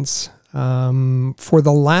attendance for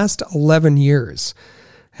the last 11 years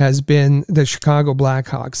has been the Chicago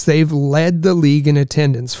Blackhawks. They've led the league in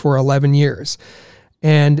attendance for 11 years,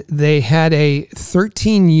 and they had a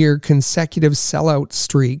 13-year consecutive sellout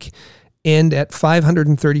streak end at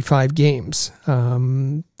 535 games.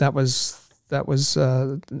 That was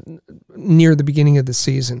near the beginning of the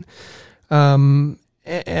season.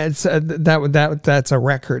 It's that's a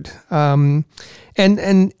record. And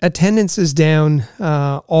attendance is down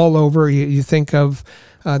all over. You think of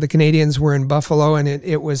the Canadiens were in Buffalo, and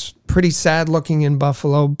it was pretty sad looking in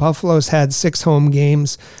Buffalo. Buffalo's had 6 home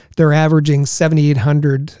games. They're averaging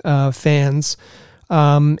 7,800 fans.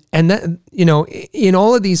 And that, in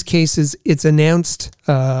all of these cases, it's announced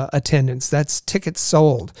attendance. That's tickets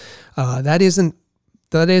sold. That isn't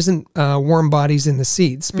warm bodies in the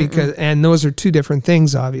seats, because and those are two different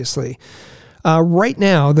things, obviously. Right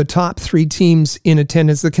now, the top 3 teams in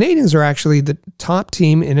attendance, the Canadiens are actually the top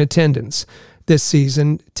team in attendance this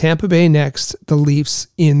season. Tampa Bay next, the Leafs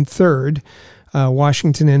in third.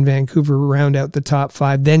 Washington and Vancouver round out the top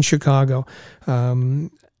 5, then Chicago.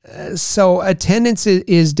 So attendance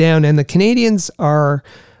is down, and the Canadiens are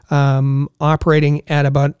operating at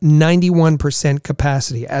about 91%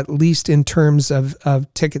 capacity, at least in terms of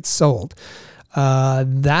tickets sold.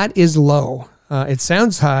 That is low. It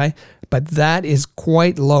sounds high, but that is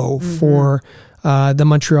quite low for the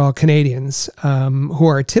Montreal Canadiens, who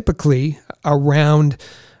are typically around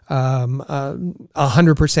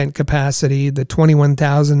 100% capacity, the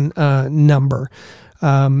 21,000 number.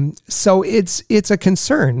 So it's a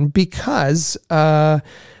concern because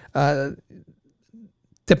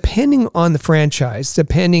depending on the franchise,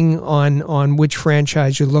 depending on which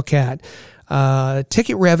franchise you look at,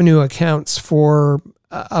 ticket revenue accounts for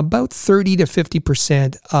about 30 to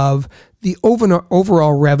 50% of the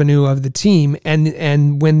overall revenue of the team.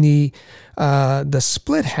 And when the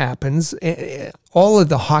split happens, all of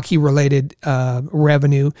the hockey-related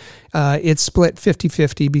revenue, it's split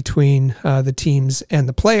 50-50 between the teams and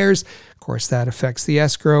the players. Of course, that affects the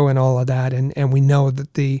escrow and all of that. And we know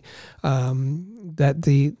that the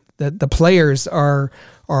players are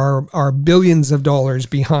billions of dollars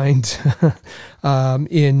behind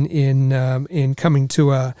in coming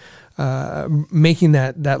to making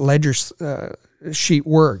that ledger sheet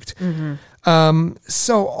worked.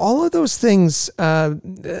 So all of those things,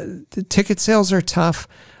 the ticket sales are tough,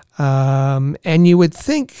 and you would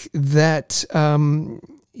think that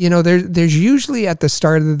there's usually at the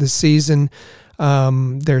start of the season.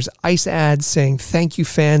 There's ice ads saying, "Thank you,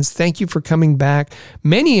 fans. Thank you for coming back."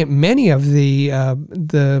 Many of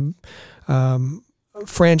the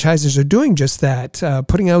franchises are doing just that,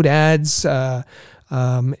 putting out ads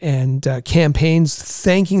and campaigns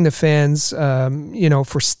thanking the fans,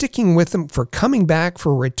 for sticking with them, for coming back,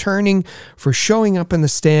 for returning, for showing up in the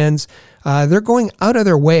stands. They're going out of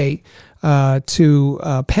their way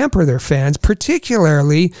to pamper their fans,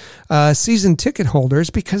 particularly season ticket holders,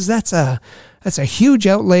 because that's a huge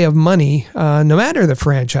outlay of money, no matter the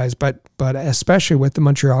franchise, but especially with the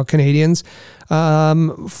Montreal Canadiens.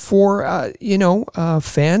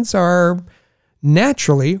 Fans are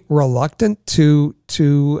naturally reluctant to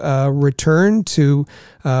return to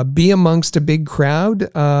be amongst a big crowd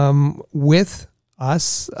with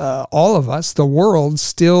us, all of us, the world,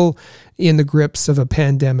 still in the grips of a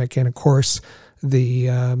pandemic, and of course the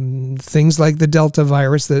things like the Delta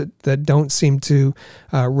virus that don't seem to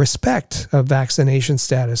respect vaccination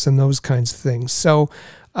status and those kinds of things. So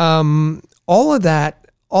all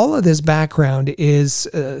of this background is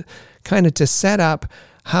kind of to set up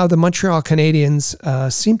how the Montreal Canadiens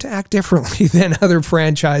seem to act differently than other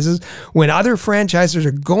franchises. When other franchises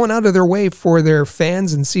are going out of their way for their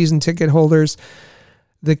fans and season ticket holders,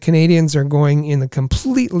 the Canadiens are going in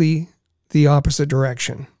completely the opposite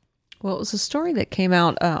direction. Well, it was a story that came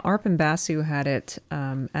out. Arpon Basu had it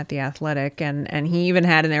at The Athletic, and he even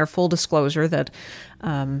had in there full disclosure that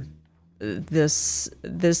this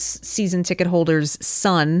season ticket holder's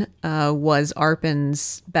son was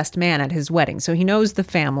Arpon's best man at his wedding, so he knows the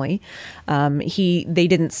family. They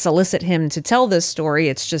didn't solicit him to tell this story.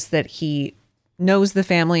 It's just that he knows the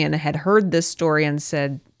family and had heard this story and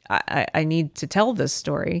said, I need to tell this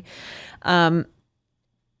story.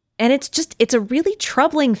 And it's a really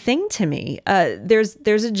troubling thing to me. There's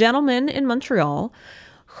a gentleman in Montreal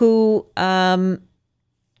who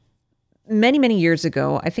many years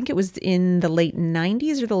ago, I think it was in the late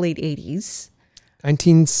 90s or the late 80s.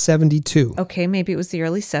 1972. Okay, maybe it was the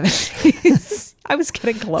early 70s. I was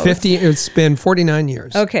getting close. It's been 49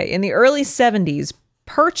 years. Okay, in the early 70s,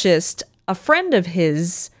 purchased a friend of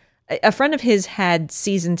his had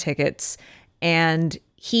season tickets, and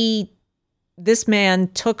this man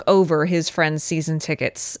took over his friend's season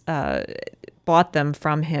tickets, bought them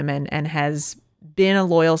from him, and has been a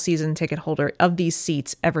loyal season ticket holder of these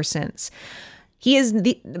seats ever since. He is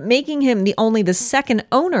making him only the second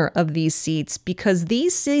owner of these seats, because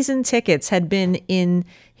these season tickets had been in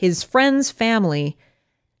his friend's family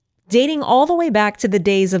dating all the way back to the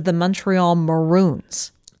days of the Montreal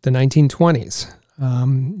Maroons. The 1920s.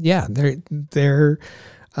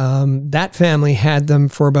 That family had them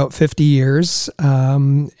for about 50 years,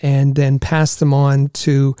 and then passed them on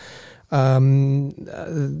to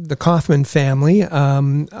the Kaufman family.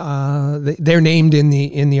 They're named in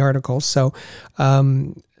the article. So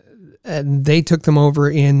and they took them over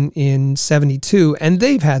in 72, and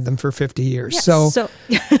they've had them for 50 years. Yes, so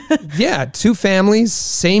yeah, two families,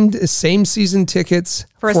 same season tickets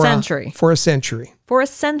for a century. For a century.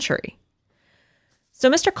 So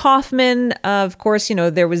Mr. Kaufman, of course,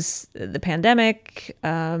 there was the pandemic.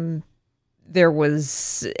 There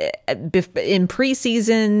was in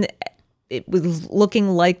preseason, it was looking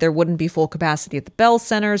like there wouldn't be full capacity at the Bell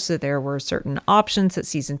Center. So there were certain options that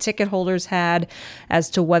season ticket holders had as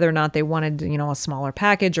to whether or not they wanted, a smaller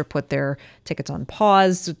package or put their tickets on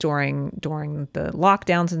pause during the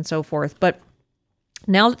lockdowns and so forth. But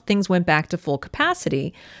now that things went back to full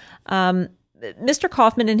capacity, Mr.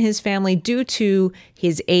 Kaufman and his family, due to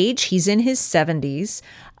his age, he's in his 70s,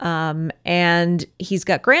 and he's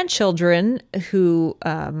got grandchildren who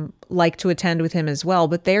like to attend with him as well,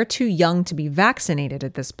 but they're too young to be vaccinated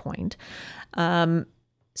at this point.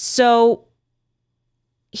 So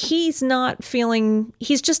he's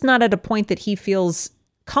just not at a point that he feels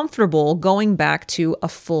comfortable going back to a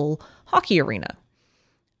full hockey arena.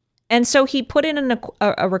 And so he put in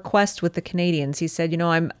a request with the Canadiens. He said,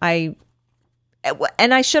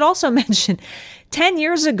 and I should also mention, 10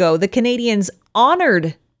 years ago, the Canadiens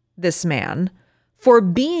honored this man for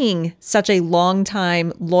being such a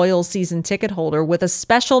long-time loyal season ticket holder with a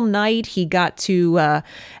special night. He got to,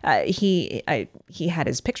 he had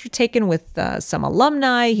his picture taken with some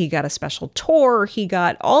alumni. He got a special tour. He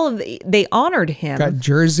got they honored him. Got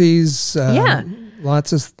jerseys.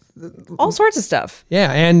 Lots of all sorts of stuff.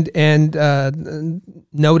 Yeah, and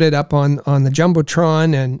noted up on the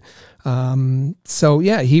Jumbotron, and so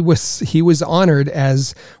yeah, he was honored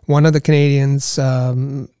as one of the Canadiens'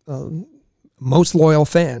 most loyal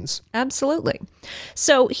fans. Absolutely.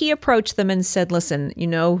 So he approached them and said, "Listen, you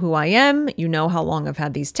know who I am. You know how long I've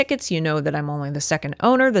had these tickets. You know that I'm only the second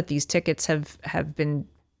owner. That these tickets have been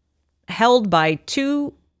held by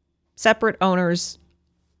two separate owners."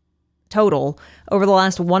 Total over the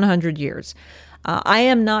last 100 years. I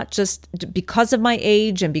am not just because of my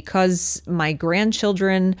age and because my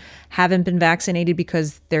grandchildren haven't been vaccinated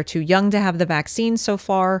because they're too young to have the vaccine so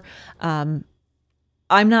far. I'm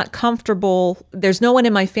not comfortable. There's no one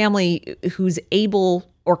in my family who's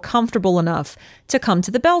able or comfortable enough to come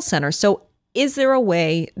to the Bell Center. So is there a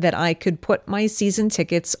way that I could put my season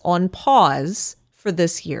tickets on pause for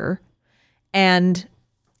this year and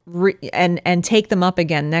take them up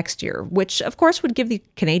again next year, which of course would give the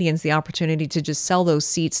Canadiens the opportunity to just sell those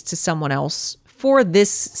seats to someone else for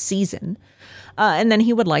this season. And then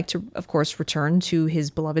he would like to, of course, return to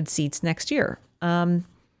his beloved seats next year. And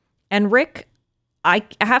Rick, I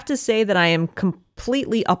have to say that I am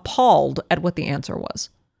completely appalled at what the answer was.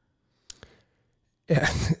 Yeah,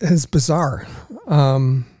 it's bizarre.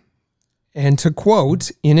 And to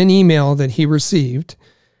quote in an email that he received,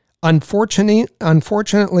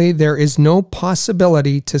 Unfortunately, there is no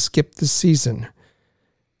possibility to skip the season.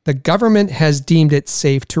 The government has deemed it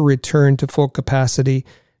safe to return to full capacity.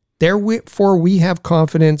 Therefore, we have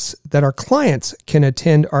confidence that our clients can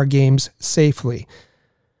attend our games safely.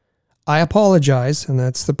 I apologize, and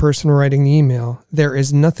that's the person writing the email. There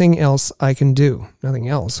is nothing else I can do. Nothing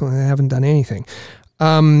else. I haven't done anything.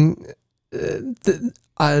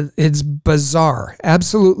 It's bizarre,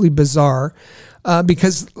 absolutely bizarre.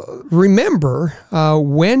 Because remember,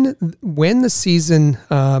 when the season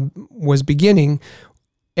was beginning,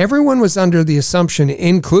 everyone was under the assumption,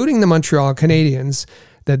 including the Montreal Canadiens,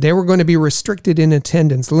 that they were going to be restricted in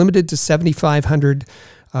attendance, limited to 7,500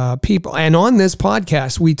 people. And on this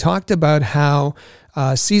podcast, we talked about how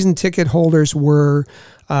season ticket holders were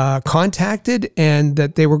contacted and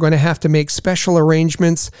that they were going to have to make special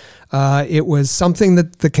arrangements. It was something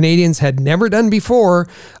that the Canadiens had never done before,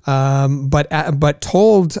 but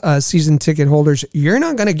told season ticket holders, you're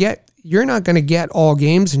not going to get all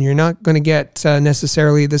games, and you're not going to get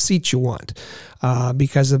necessarily the seats you want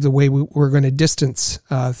because of the way we're going to distance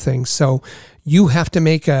things. So you have to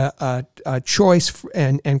make a choice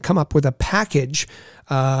and come up with a package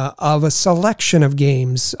of a selection of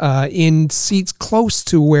games in seats close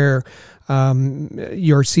to where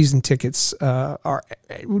your season tickets are.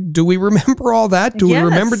 Do we remember all that? Do we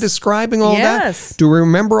remember describing all that? Do we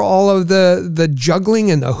remember all of the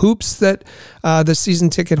juggling and the hoops that the season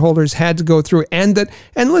ticket holders had to go through? And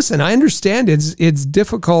listen, I understand it's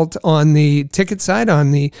difficult on the ticket side,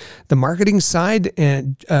 on the marketing side,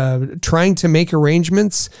 and trying to make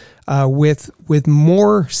arrangements with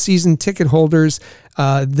more season ticket holders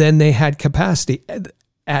than they had capacity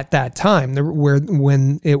at that time,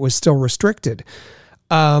 when it was still restricted.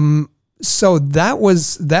 So that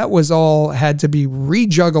was all had to be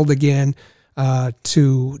rejuggled again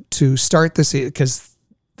to start this, because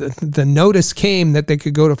the notice came that they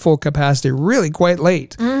could go to full capacity really quite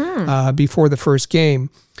late before the first game.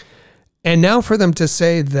 And now for them to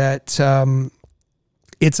say that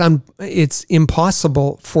it's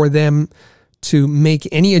impossible for them to make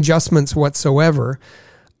any adjustments whatsoever,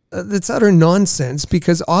 that's utter nonsense,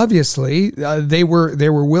 because obviously they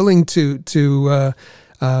were willing to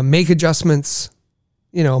make adjustments,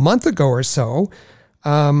 a month ago or so.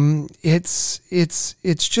 It's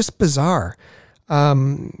just bizarre.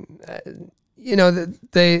 The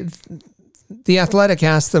Athletic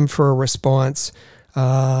asked them for a response.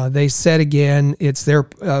 They said again, it's their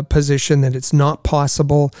position that it's not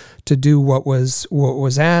possible to do what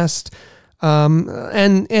was asked.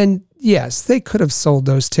 And yes, they could have sold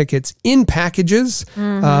those tickets in packages.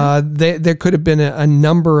 There could have been a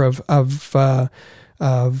number of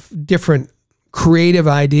different creative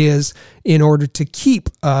ideas in order to keep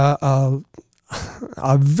a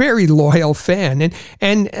very loyal fan.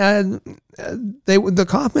 And the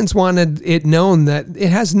Kaufmans wanted it known that it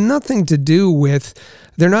has nothing to do with,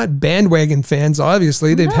 they're not bandwagon fans,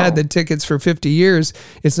 obviously. They've had the tickets for 50 years.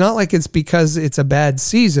 It's not like it's because it's a bad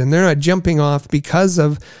season. They're not jumping off because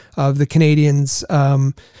of the Canadians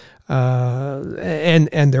and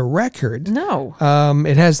their record. No.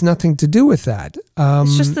 It has nothing to do with that.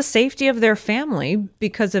 It's just the safety of their family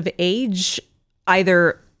because of age,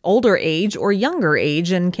 either older age or younger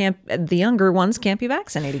age, and the younger ones can't be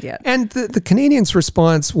vaccinated yet. And the Canadians'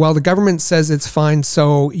 response, well, the government says it's fine,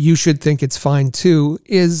 so you should think it's fine too,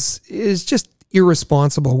 is just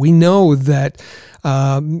irresponsible. We know that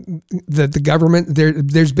the government,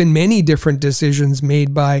 there's been many different decisions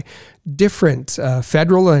made by different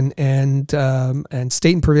federal and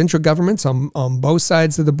state and provincial governments on both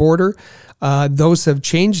sides of the border. Those have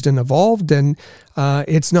changed and evolved, and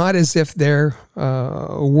it's not as if their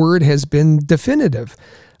word has been definitive.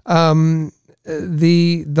 The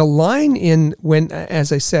line in when,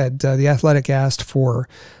 as I said, the Athletic asked for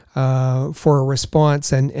a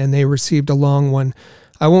response, and they received a long one.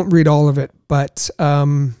 I won't read all of it, but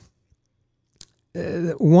one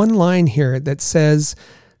line here that says,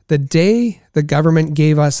 "The day the government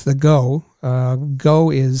gave us the go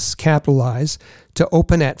is capitalized, to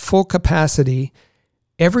open at full capacity,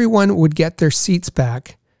 everyone would get their seats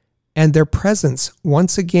back, and their presence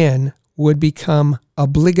once again would become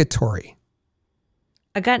obligatory."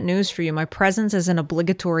 I got news for you. My presence isn't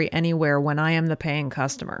obligatory anywhere when I am the paying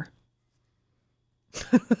customer.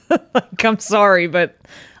 I'm sorry, but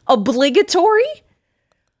obligatory?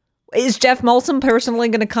 Is Jeff Molson personally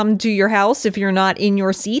going to come to your house if you're not in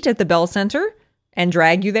your seat at the Bell Center and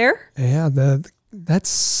drag you there? Yeah,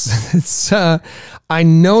 it's. I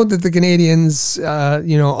know that the Canadians,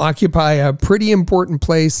 occupy a pretty important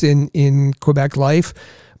place in Quebec life,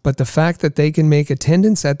 but the fact that they can make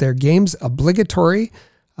attendance at their games obligatory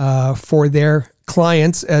for their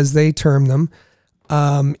clients, as they term them,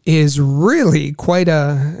 is really quite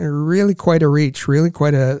a reach, really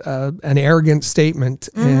quite an arrogant statement.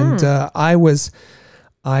 And I was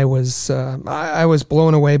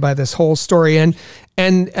blown away by this whole story.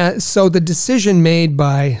 And so the decision made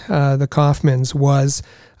by the Kaufmans was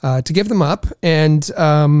to give them up. And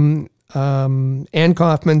Ann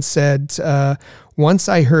Kaufman said, once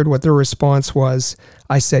I heard what their response was,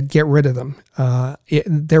 I said, get rid of them.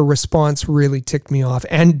 Their response really ticked me off.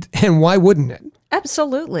 And why wouldn't it?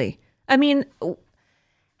 Absolutely. I mean,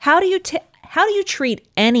 how do you treat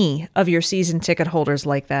any of your season ticket holders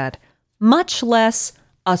like that? Much less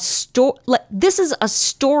a story. This is a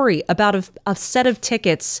story about a set of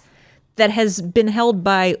tickets that has been held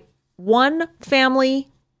by one family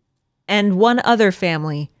and one other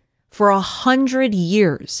family for 100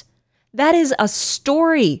 years. That is a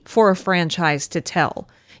story for a franchise to tell.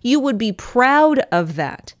 You would be proud of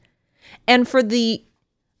that. And for the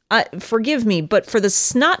forgive me, but for the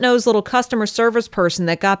snot-nosed little customer service person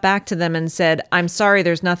that got back to them and said, I'm sorry,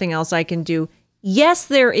 there's nothing else I can do. Yes,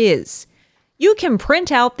 there is. You can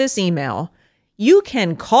print out this email. You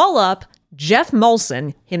can call up Jeff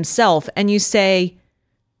Molson himself and you say,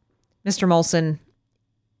 Mr. Molson,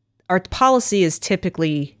 our policy is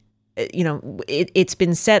typically, it's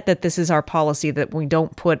been set that this is our policy, that we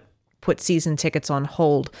don't put season tickets on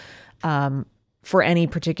hold for any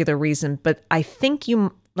particular reason. But I think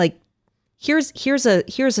here's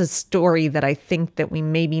a story that I think that we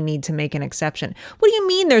maybe need to make an exception. What do you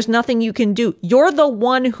mean there's nothing you can do? You're the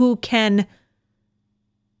one who can.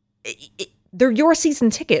 They're your season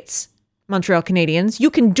tickets, Montreal Canadiens. You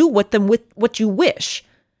can do with them with what you wish.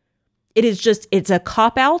 It's a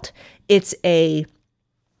cop-out. It's we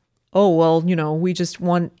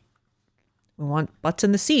want butts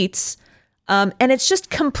in the seats. And it's just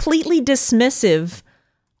completely dismissive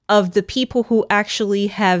of the people who actually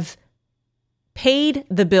have paid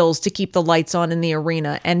the bills to keep the lights on in the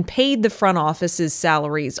arena and paid the front office's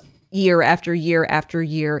salaries year after year after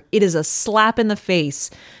year. It is a slap in the face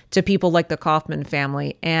to people like the Kaufman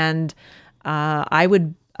family. And I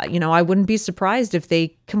wouldn't be surprised if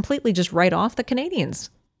they completely just write off the Canadiens.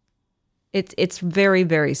 It's very,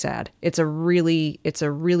 very sad. It's a really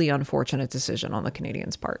unfortunate decision on the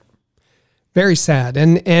Canadiens' part. Very sad.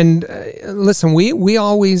 And listen, we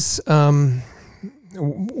always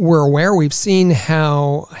we're aware. We've seen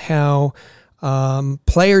how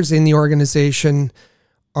players in the organization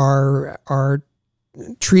are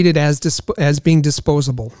treated as being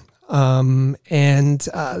disposable.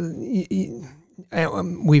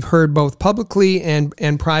 We've heard both publicly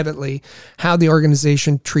and privately how the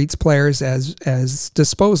organization treats players as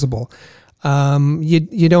disposable.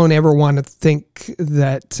 You don't ever want to think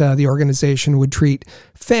that the organization would treat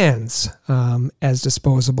fans as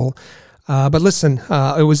disposable. But listen,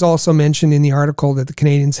 it was also mentioned in the article that the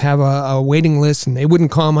Canadiens have a waiting list, and they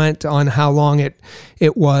wouldn't comment on how long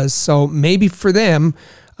it was. So maybe for them,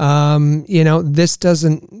 this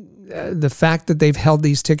doesn't. The fact that they've held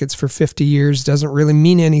these tickets for 50 years doesn't really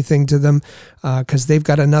mean anything to them, because they've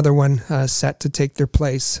got another one set to take their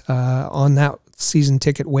place on that season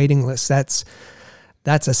ticket waiting list. That's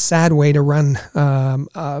a sad way to run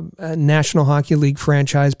a National Hockey League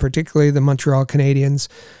franchise, particularly the Montreal Canadiens.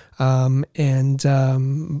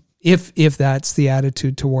 If that's the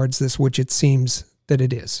attitude towards this, which it seems that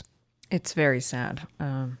it is. It's very sad.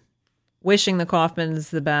 Wishing the Kaufmans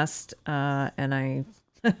the best, and I...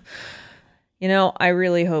 I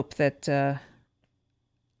really hope that,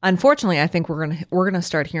 unfortunately, I think we're going to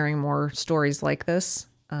start hearing more stories like this.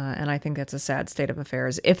 And I think that's a sad state of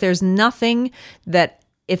affairs. If there's nothing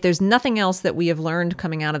else that we have learned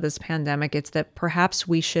coming out of this pandemic, it's that perhaps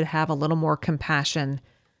we should have a little more compassion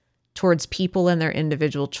towards people and their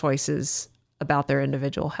individual choices about their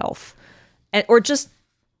individual health, or just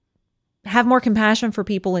have more compassion for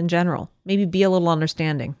people in general. Maybe be a little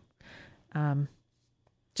understanding.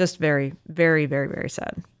 Just very, very, very, very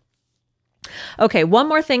sad. Okay, one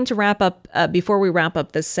more thing to wrap up before we wrap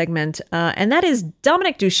up this segment, and that is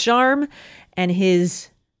Dominic Ducharme and his,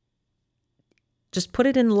 just put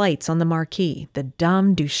it in lights on the marquee, the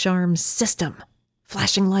Dom Ducharme system,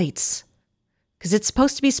 flashing lights, because it's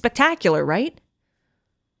supposed to be spectacular, right?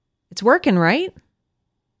 It's working, right?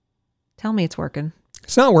 Tell me it's working.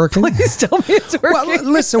 It's not working. Please tell me it's working. Well,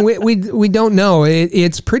 listen, we don't know.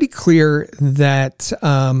 It's pretty clear that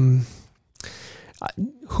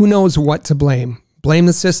who knows what to blame. Blame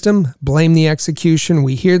the system. Blame the execution.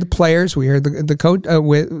 We hear the players. We hear the coach.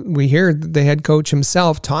 We hear the head coach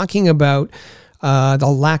himself talking about the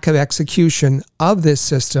lack of execution of this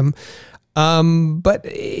system. But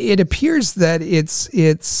it appears that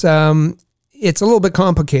it's a little bit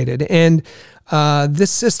complicated, and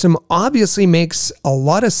this system obviously makes a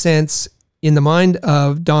lot of sense in the mind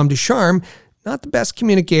of Dom Ducharme, not the best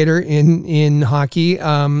communicator in hockey.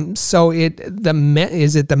 So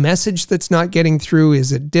is it the message that's not getting through?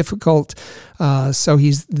 Is it difficult? So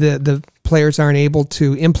the players aren't able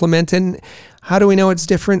to implement it. How do we know it's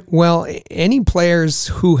different? Well, any players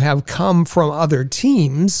who have come from other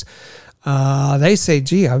teams, they say,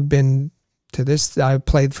 gee, I've been to this, I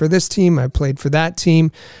played for this team, I played for that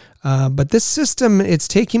team. But this system, it's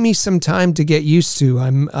taking me some time to get used to.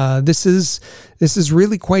 This is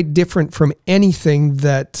really quite different from anything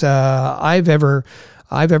that I've ever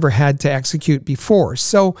had to execute before.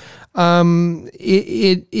 So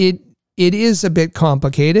it is a bit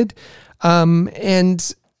complicated,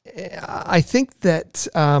 and I think that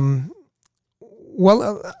I'm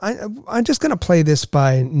just going to play this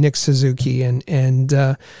by Nick Suzuki, and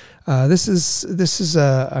this is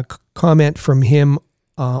a comment from him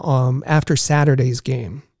after Saturday's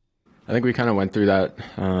game. I think we kind of went through that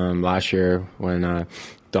last year when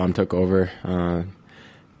Dom took over,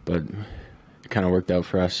 but it kind of worked out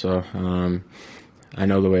for us. So I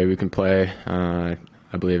know the way we can play. I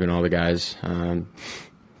believe in all the guys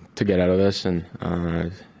to get out of this, and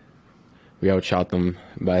we outshot them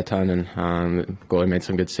by a ton, and the goalie made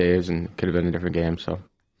some good saves, and could have been a different game. So,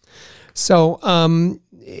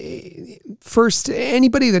 first,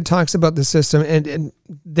 anybody that talks about the system, and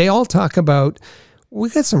they all talk about, we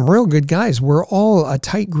got some real good guys. We're all a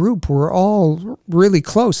tight group. We're all really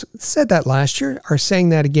close. Said that last year, are saying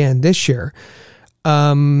that again this year.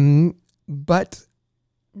 But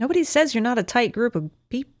nobody says you're not a tight group of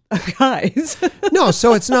people, guys. No,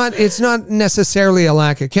 so it's not necessarily a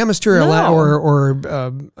lack of chemistry or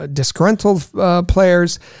disgruntled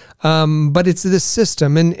players, but it's this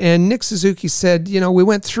system. And Nick Suzuki said, we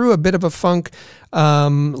went through a bit of a funk,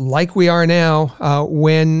 like we are now,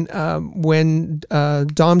 when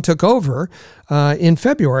Dom took over in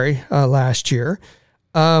February last year,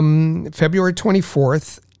 February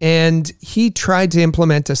 24th. And he tried to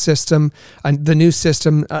implement a system, the new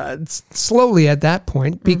system, slowly at that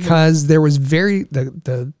point, because there was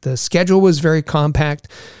the schedule was very compact,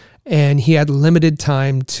 and he had limited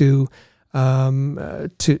time to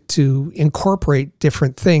incorporate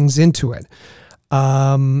different things into it.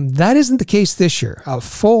 That isn't the case this year. A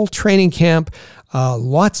full training camp,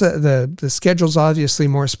 lots of the schedule's obviously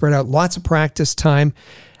more spread out, lots of practice time.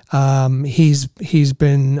 He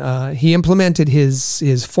implemented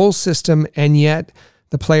his full system, and yet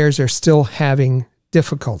the players are still having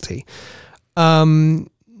difficulty. Now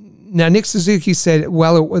Nick Suzuki said,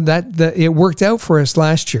 well, it worked out for us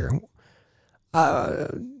last year.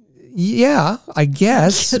 Yeah, I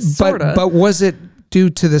guess, but was it due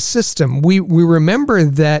to the system? We remember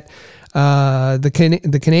that the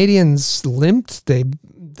Canadiens limped.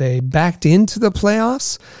 They backed into the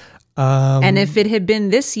playoffs. And if it had been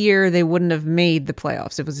this year, they wouldn't have made the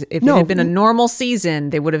playoffs. If it had been a normal season,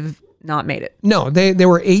 they would have not made it. No, they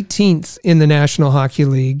were 18th in the National Hockey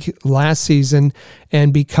League last season,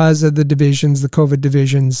 and because of the divisions, the COVID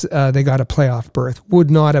divisions, they got a playoff berth. Would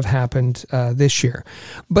not have happened this year.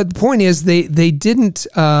 But the point is, they didn't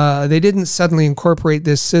suddenly incorporate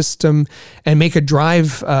this system and make a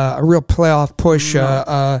drive, a real playoff push,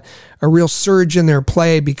 a real surge in their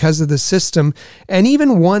play because of the system. And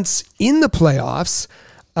even once in the playoffs,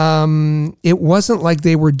 it wasn't like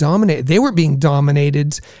they were dominated. They were being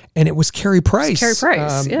dominated, and it was Carey Price. Carey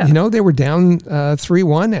Price, yeah. They were down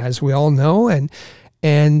 3-1, as we all know, and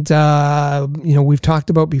we've talked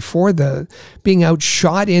about before the being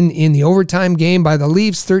outshot in the overtime game by the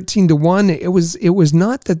Leafs 13-1. It was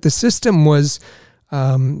not that the system was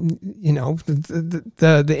the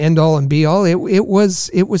end all and be all. It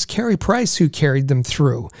was Carey Price who carried them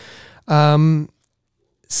through.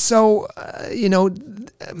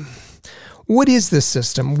 What is this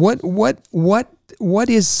system? What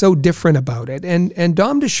is so different about it? And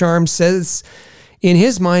Dom Ducharme says, in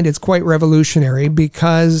his mind, it's quite revolutionary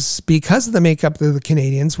because of the makeup of the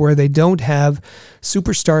Canadiens, where they don't have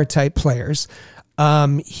superstar type players.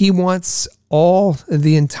 He wants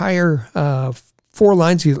the entire four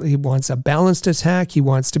lines. He wants a balanced attack. He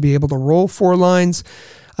wants to be able to roll four lines.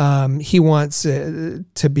 He wants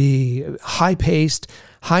to be high paced,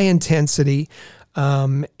 high intensity,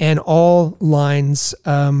 and all lines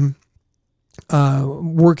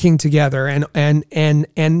working together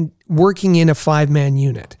and working in a 5-man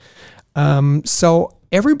unit. So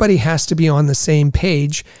everybody has to be on the same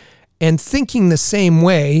page and thinking the same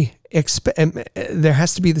way. There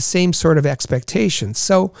has to be the same sort of expectations.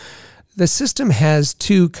 So the system has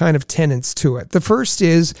two kind of tenets to it. The first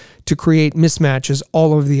is to create mismatches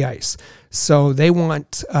all over the ice. So they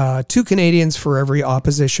want 2 Canadians for every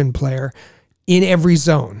opposition player in every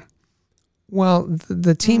zone. Well,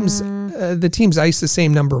 the teams ice the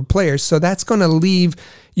same number of players, so that's going to leave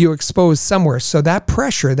you exposed somewhere. So that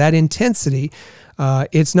pressure, that intensity,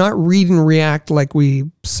 it's not read and react like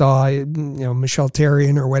we saw, Michel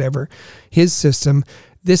Therrien or whatever, his system.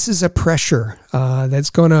 This is a pressure that's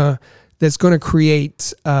going to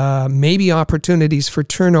create maybe opportunities for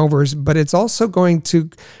turnovers, but it's also going to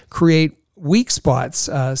create weak spots.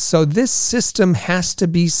 So this system has to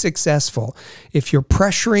be successful. If you're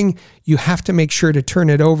pressuring, you have to make sure to turn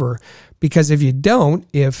it over, because if you don't,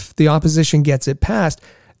 if the opposition gets it past,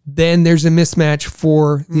 then there's a mismatch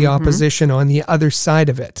for the opposition on the other side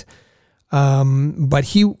of it. But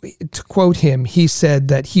to quote him, he said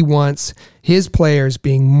that he wants his players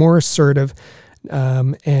being more assertive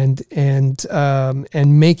and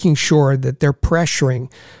making sure that they're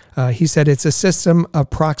pressuring. He said it's a system of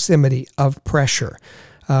proximity, of pressure.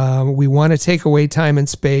 We want to take away time and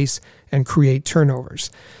space and create turnovers.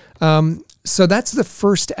 So that's the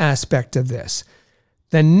first aspect of this.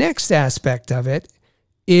 The next aspect of it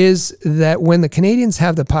is that when the Canadiens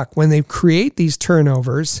have the puck, when they create these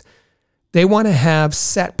turnovers, they want to have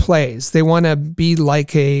set plays. They want to be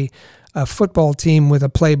like a a football team with a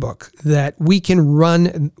playbook that we can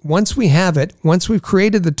run. Once we have it, once we've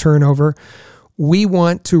created the turnover, we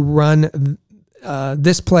want to run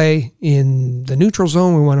this play in the neutral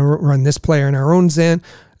zone. We want to run this play in our own zone.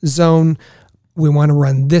 We want to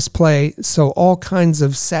run this play. So all kinds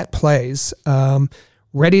of set plays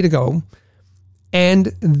ready to go. And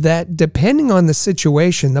that depending on the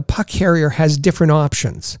situation, the puck carrier has different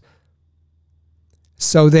options.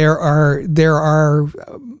 So there are the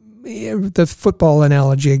football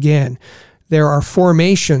analogy again. There are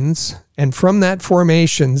formations, and from that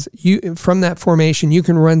formation you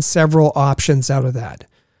can run several options out of that.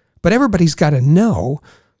 But everybody's got to know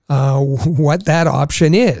what that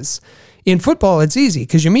option is. In football, it's easy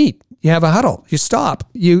because you meet, you have a huddle, you stop,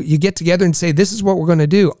 you get together and say, this is what we're going to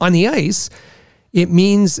do. On the ice, it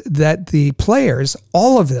means that the players,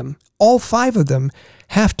 all of them, all 5 of them,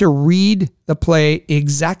 have to read the play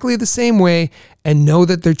exactly the same way and know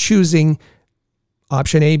that they're choosing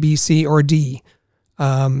option A, B, C, or D.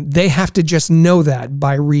 They have to just know that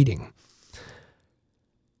by reading.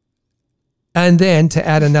 And then to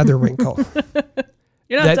add another wrinkle.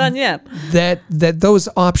 You're not done yet. That those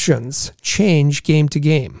options change game to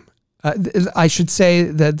game. I should say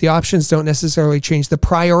that the options don't necessarily change. The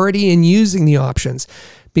priority in using the options,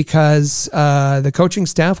 because the coaching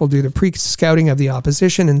staff will do the pre-scouting of the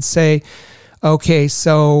opposition and say, okay,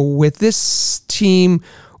 so with this team,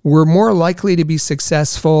 we're more likely to be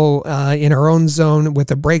successful in our own zone with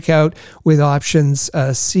a breakout with options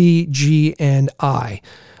C, G, and I,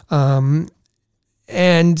 and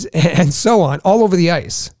so on, all over the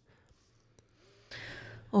ice.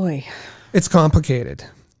 Oy. It's complicated.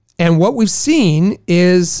 And what we've seen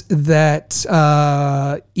is that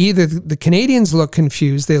either the Canadians look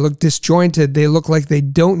confused, they look disjointed, they look like they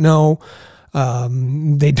don't know.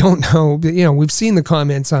 They don't know. You know, we've seen the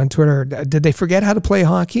comments on Twitter. Did they forget how to play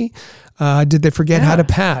hockey? Did they forget how to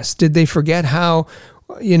pass? Did they forget how,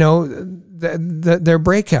 their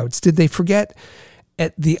breakouts? Did they forget?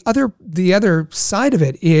 At the other side of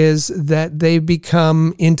it is that they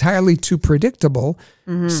become entirely too predictable.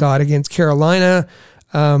 Mm-hmm. Saw it against Carolina.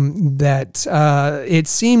 That it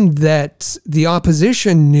seemed that the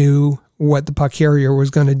opposition knew what the puck carrier was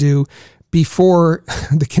going to do before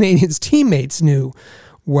the Canadians' teammates knew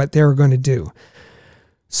what they were going to do.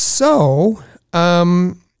 So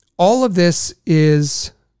all of this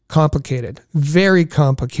is complicated, very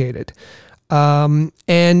complicated.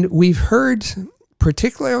 And we've heard,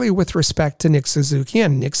 particularly with respect to Nick Suzuki,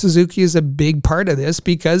 and Nick Suzuki is a big part of this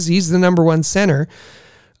because he's the number one center.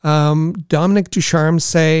 Dominic Ducharme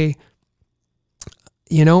say,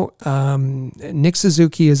 Nick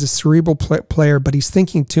Suzuki is a cerebral player, but he's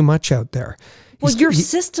thinking too much out there. Well, your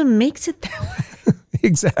system makes it that way.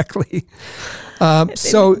 Exactly.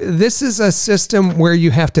 So this is a system where you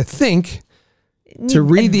have to think to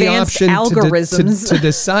read the option, to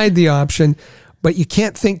decide the option, but you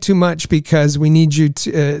can't think too much because we need you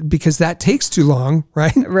to, because that takes too long,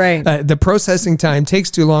 right? Right. The processing time takes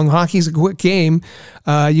too long. Hockey's a quick game.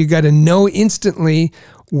 You got to know instantly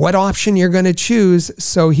what option you're going to choose.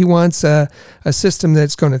 So he wants a system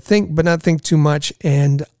that's going to think, but not think too much.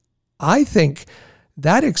 And I think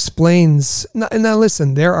that explains. Now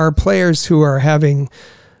listen, there are players who are having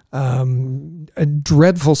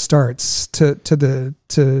dreadful starts to the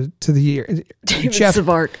year.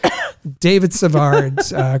 David Savard,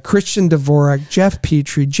 Christian Dvorak, Jeff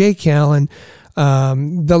Petrie, Jake Allen,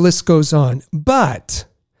 the list goes on. But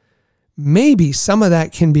maybe some of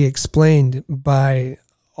that can be explained by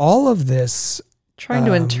all of this. Trying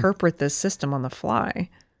to interpret this system on the fly.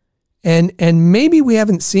 And maybe we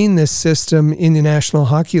haven't seen this system in the National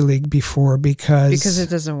Hockey League before because it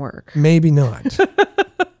doesn't work. Maybe not.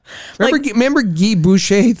 Remember Guy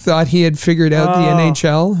Boucher thought he had figured out the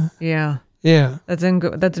NHL? Yeah. Yeah. That didn't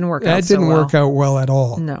work out. That didn't work out well at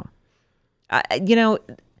all. No. I don't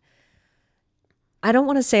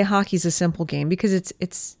want to say hockey's a simple game because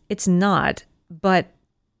it's not, but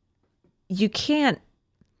you can't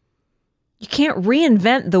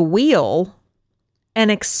reinvent the wheel and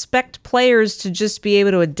expect players to just be able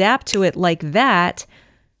to adapt to it like that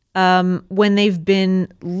when they've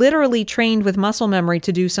been literally trained with muscle memory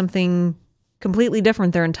to do something completely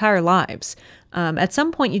different their entire lives. At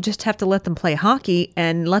some point, you just have to let them play hockey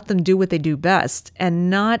and let them do what they do best and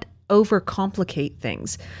not overcomplicate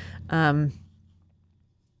things. Yeah,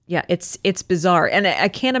 it's bizarre. And I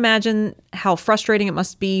can't imagine how frustrating it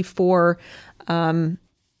must be for the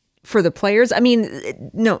players. I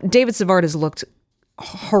mean, no, David Savard has looked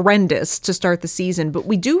horrendous to start the season, but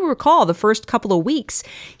we do recall the first couple of weeks,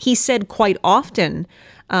 he said quite often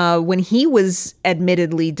when he was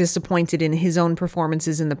admittedly disappointed in his own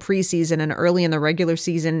performances in the preseason and early in the regular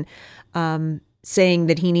season, saying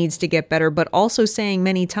that he needs to get better, but also saying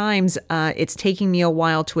many times, it's taking me a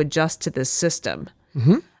while to adjust to this system.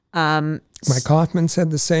 Mike Hoffman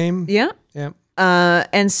said the same. Yeah. Yeah.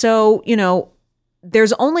 And so,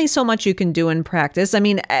 there's only so much you can do in practice. I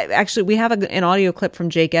mean, actually, we have an audio clip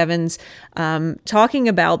from Jake Evans talking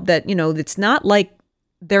about that, it's not like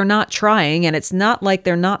they're not trying, and it's not like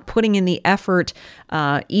they're not putting in the effort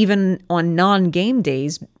even on non-game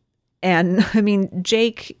days. And I mean,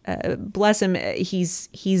 Jake, bless him, he's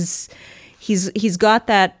got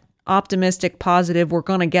that optimistic, positive, we're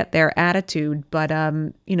going to get there attitude. But,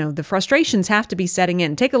 the frustrations have to be setting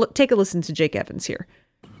in. Take a listen to Jake Evans here.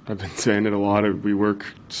 I've been saying it a lot. We work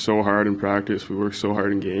so hard in practice. We work so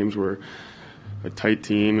hard in games. We're a tight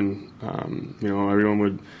team, and everyone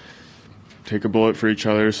would take a bullet for each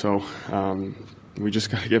other. So we just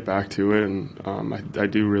got to get back to it. And I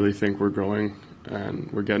do really think we're growing,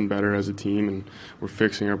 and we're getting better as a team, and we're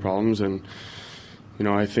fixing our problems. And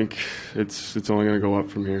I think it's only going to go up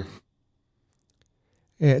from here.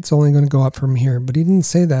 It's only going to go up from here, but he didn't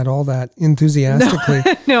say that all that enthusiastically.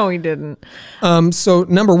 No, he didn't. So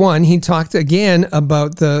number one, he talked again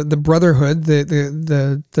about the brotherhood,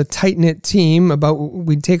 the tight-knit team, about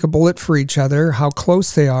we'd take a bullet for each other, how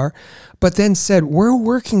close they are, but then said, we're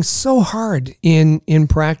working so hard in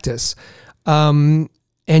practice, and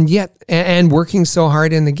working so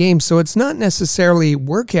hard in the game. So it's not necessarily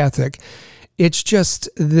work ethic. It's just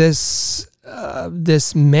this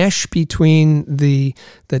mesh between the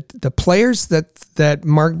players that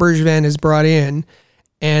Marc Bergevin has brought in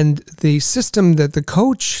and the system that the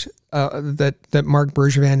coach that Marc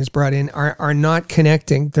Bergevin has brought in are not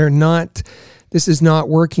connecting. They're not. This is not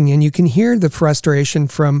working, and you can hear the frustration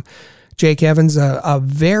from Jake Evans, a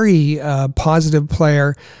very positive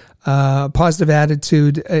player, positive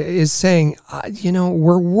attitude, is saying,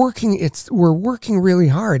 we're working really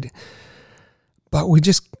hard. But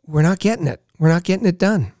we're not getting it. We're not getting it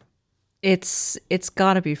done. It's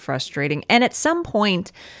got to be frustrating. And at some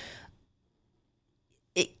point,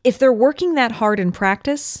 if they're working that hard in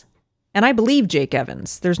practice, and I believe Jake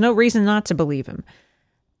Evans, there's no reason not to believe him.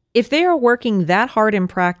 If they are working that hard in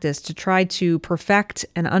practice to try to perfect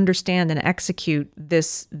and understand and execute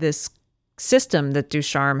this system that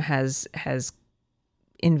Ducharme has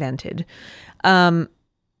invented, and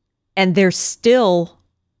they're still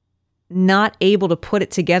not able to put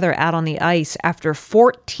it together out on the ice after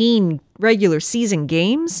 14 regular season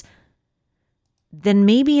games, then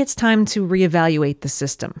maybe it's time to reevaluate the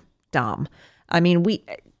system, Dom. I mean,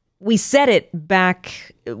 we said it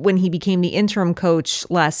back when he became the interim coach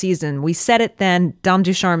last season. We said it then, Dom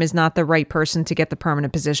Ducharme is not the right person to get the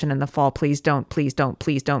permanent position in the fall. Please don't.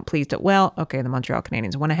 Well, okay, the Montreal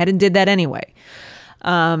Canadiens went ahead and did that anyway.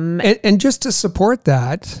 And just to support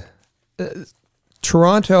that,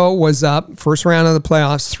 Toronto was up first round of the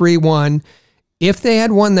playoffs 3-1. If they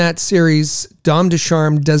had won that series, Dom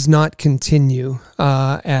Ducharme does not continue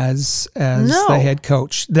as the head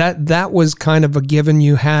coach. That was kind of a given.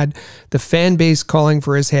 You had the fan base calling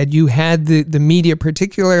for his head. You had the media,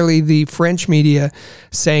 particularly the French media,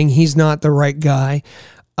 saying he's not the right guy.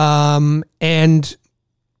 And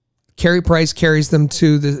Carey Price carries them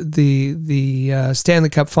to the Stanley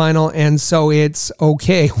Cup final, and so it's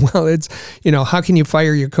okay. Well, it's, how can you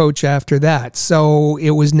fire your coach after that? So it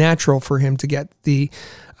was natural for him to get the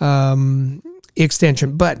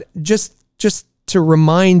extension. But just to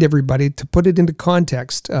remind everybody, to put it into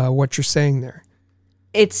context, what you're saying there.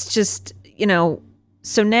 It's just,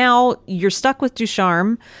 so now you're stuck with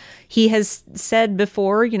Ducharme. He has said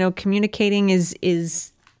before, communicating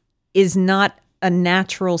is not a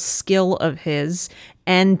natural skill of his.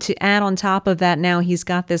 And to add on top of that, now he's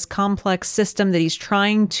got this complex system that he's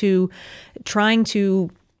trying to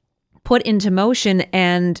put into motion,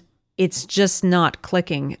 and it's just not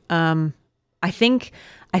clicking. I think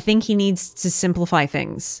he needs to simplify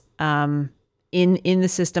things in the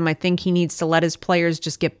system. I think he needs to let his players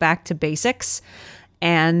just get back to basics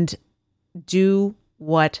and do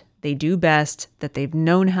what they do best, that they've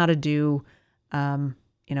known how to do.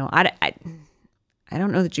 I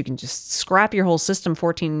don't know that you can just scrap your whole system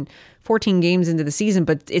 14 games into the season,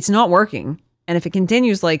 but it's not working. And if it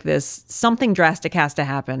continues like this, something drastic has to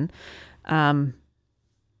happen. I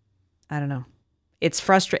don't know. It's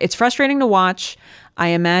frustrating to watch. I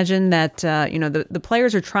imagine that the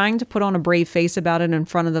players are trying to put on a brave face about it in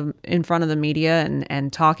front of the media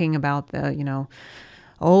and talking about the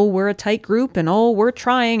oh, we're a tight group, and oh, we're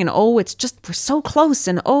trying, and oh, we're so close,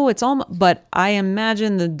 and oh, it's all. But I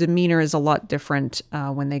imagine the demeanor is a lot different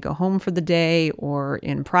when they go home for the day or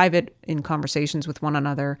in private, in conversations with one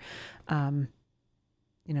another.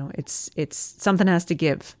 It's something has to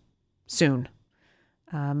give soon.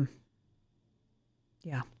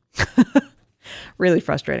 Yeah. Really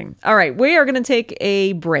frustrating. All right, we are going to take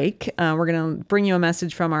a break. We're going to bring you a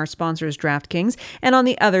message from our sponsors, DraftKings. And on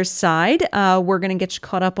the other side, we're going to get you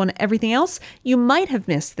caught up on everything else you might have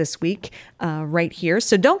missed this week right here.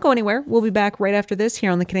 So don't go anywhere. We'll be back right after this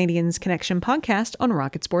here on the Canadians Connection podcast on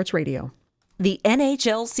Rocket Sports Radio. The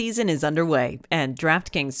NHL season is underway, and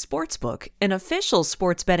DraftKings Sportsbook, an official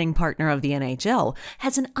sports betting partner of the NHL,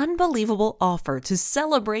 has an unbelievable offer to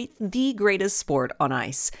celebrate the greatest sport on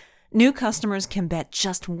ice. New customers can bet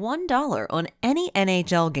just $1 on any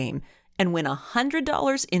NHL game and win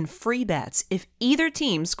 $100 in free bets if either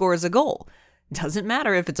team scores a goal. Doesn't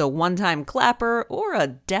matter if it's a one-time clapper or a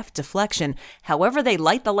deft deflection, however they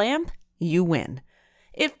light the lamp, you win.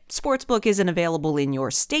 If Sportsbook isn't available in your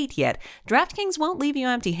state yet, DraftKings won't leave you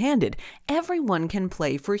empty-handed. Everyone can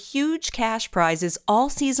play for huge cash prizes all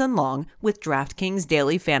season long with DraftKings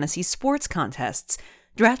Daily Fantasy Sports Contests.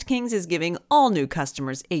 DraftKings is giving all new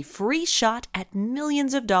customers a free shot at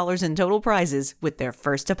millions of dollars in total prizes with their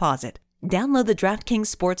first deposit. Download the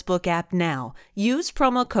DraftKings Sportsbook app now. Use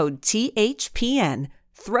promo code THPN.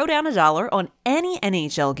 Throw down $1 on any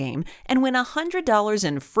NHL game and win $100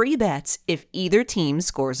 in free bets if either team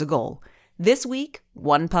scores a goal. This week,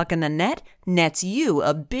 one puck in the net nets you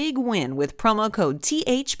a big win with promo code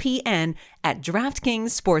THPN at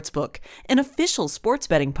DraftKings Sportsbook, an official sports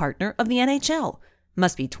betting partner of the NHL.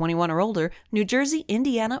 Must be 21 or older, New Jersey,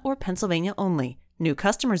 Indiana, or Pennsylvania only. New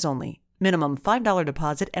customers only. Minimum $5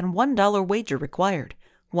 deposit and $1 wager required.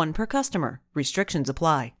 One per customer. Restrictions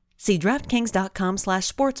apply. See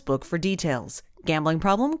DraftKings.com/sportsbook for details. Gambling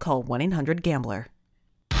problem? Call 1-800-GAMBLER.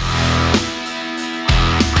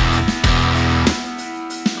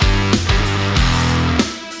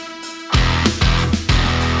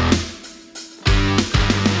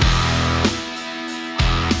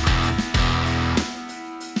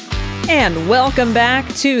 And welcome back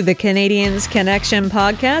to the Canadians Connection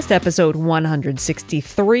podcast, episode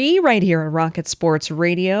 163, right here at Rocket Sports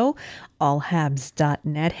Radio,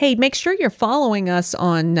 allhabs.net. Hey, make sure you're following us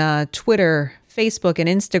on Twitter, Facebook, and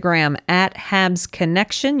Instagram at Habs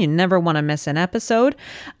Connection. You never want to miss an episode.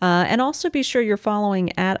 And also be sure you're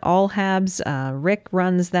following at All Habs. Rick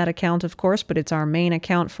runs that account, of course, but it's our main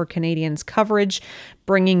account for Canadians coverage,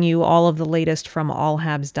 bringing you all of the latest from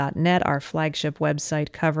allhabs.net, our flagship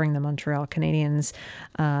website covering the Montreal Canadiens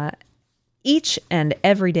each and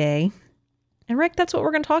every day. And Rick, that's what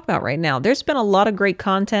we're going to talk about right now. There's been a lot of great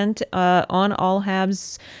content on All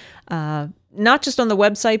Habs, not just on the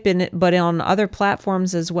website, but on other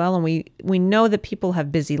platforms as well. And we know that people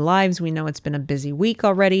have busy lives. We know it's been a busy week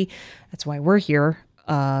already. That's why we're here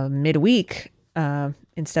midweek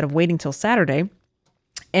instead of waiting till Saturday.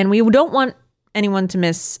 And we don't want anyone to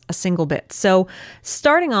miss a single bit. So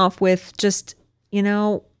starting off with just,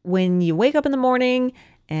 when you wake up in the morning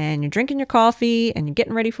and you're drinking your coffee and you're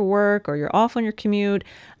getting ready for work or you're off on your commute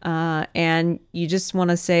and you just want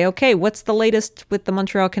to say, okay, what's the latest with the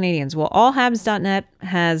Montreal Canadiens? Well, allhabs.net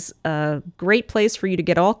has a great place for you to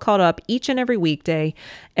get all caught up each and every weekday.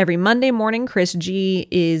 Every Monday morning, Chris G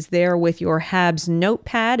is there with your Habs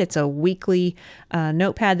notepad. It's a weekly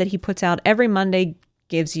notepad that he puts out every Monday,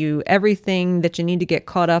 gives you everything that you need to get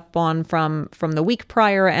caught up on from the week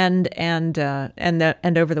prior and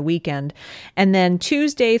over the weekend. And then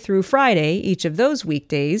Tuesday through Friday, each of those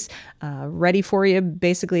weekdays, ready for you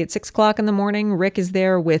basically at 6 o'clock in the morning. Rick is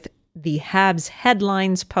there with the Habs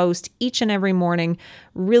headlines post each and every morning.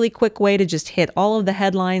 Really quick way to just hit all of the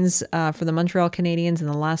headlines for the Montreal Canadiens in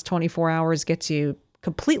the last 24 hours, gets you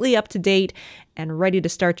completely up to date and ready to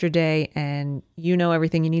start your day, and you know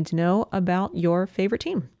everything you need to know about your favorite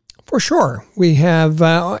team. For sure. We have,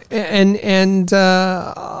 other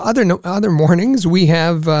mornings, we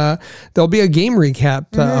have, there'll be a game recap,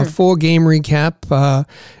 a full game recap.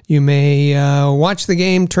 You may watch the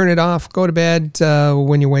game, turn it off, go to bed.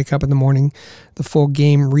 When you wake up in the morning, the full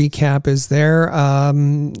game recap is there.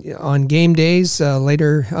 On game days,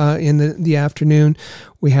 later in the afternoon,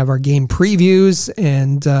 We have our game previews,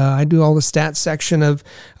 and I do all the stats section of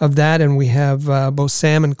that. And we have both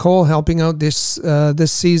Sam and Cole helping out this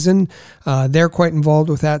season. They're quite involved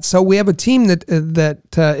with that. So we have a team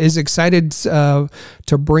that is excited to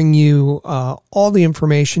bring you all the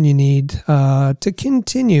information you need to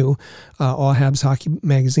continue All Habs Hockey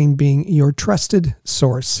Magazine being your trusted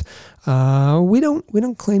source. We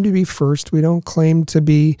don't claim to be first. We don't claim to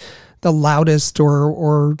be the loudest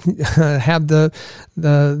or have the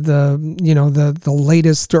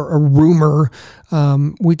latest or a rumor.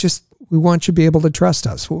 We want you to be able to trust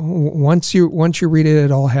us. Once you read it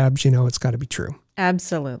at All Habs, it's got to be true.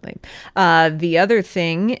 Absolutely. The other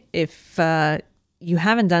thing, if you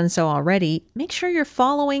haven't done so already, make sure you're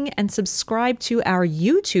following and subscribe to our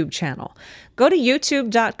YouTube channel. Go to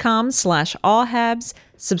youtube.com/allhabs,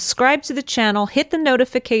 subscribe to the channel, hit the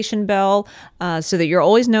notification bell so that you're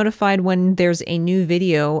always notified when there's a new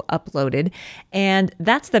video uploaded. And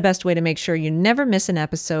that's the best way to make sure you never miss an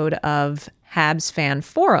episode of Habs Fan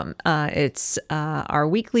Forum. It's our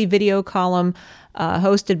weekly video column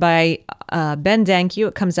hosted by Ben Dankyu.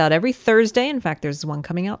 It comes out every Thursday. In fact, there's one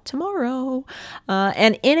coming out tomorrow.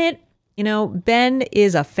 And in it, Ben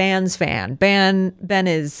is a fan's fan. Ben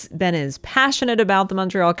is passionate about the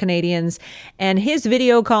Montreal Canadiens, and his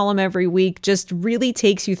video column every week just really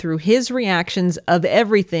takes you through his reactions of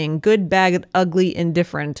everything, good, bad, ugly,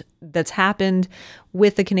 indifferent, that's happened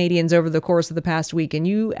with the Canadiens over the course of the past week. And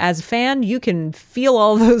you, as a fan, you can feel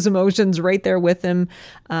all those emotions right there with him.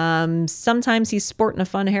 Sometimes he's sporting a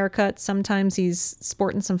fun haircut. Sometimes he's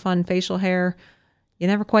sporting some fun facial hair. You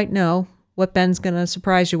never quite know what Ben's going to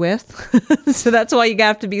surprise you with. So that's why you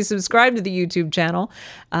have to be subscribed to the YouTube channel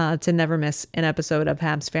to never miss an episode of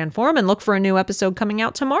Habs Fan Forum, and look for a new episode coming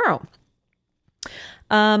out tomorrow.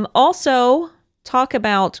 Also, talk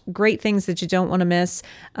about great things that you don't want to miss.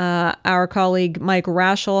 Our colleague Mike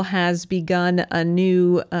Raschel has begun a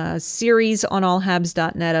new series on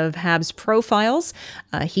allhabs.net of Habs profiles.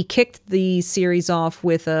 He kicked the series off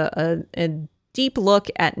with a deep look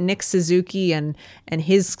at Nick Suzuki and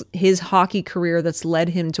his hockey career that's led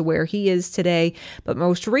him to where he is today. But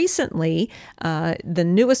most recently, the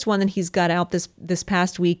newest one that he's got out this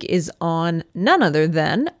past week is on none other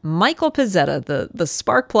than Michael Pezzetta, the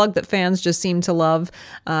spark plug that fans just seem to love.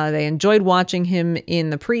 They enjoyed watching him in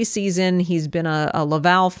the preseason. He's been a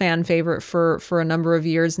Laval fan favorite for a number of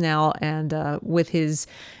years now, and with his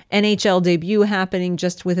NHL debut happening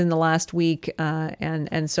just within the last week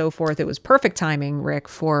and so forth. It was perfect timing, Rick,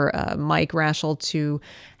 for Mike Raschel to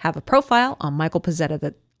have a profile on Michael Pezzetta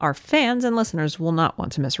that our fans and listeners will not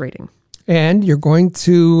want to miss reading. And you're going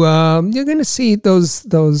to see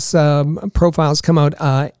those profiles come out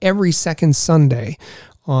every second Sunday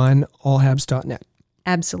on allhabs.net.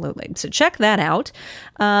 Absolutely. So check that out.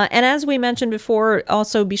 And as we mentioned before,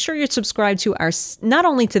 also be sure you're subscribed to not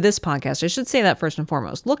only to this podcast, I should say that first and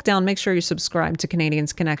foremost. Look down, make sure you subscribe to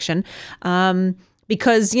Canadiens Connection.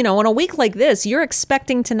 Because, on a week like this, you're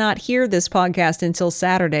expecting to not hear this podcast until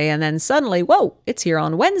Saturday, and then suddenly, whoa, it's here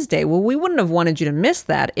on Wednesday. Well, we wouldn't have wanted you to miss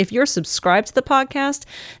that. If you're subscribed to the podcast,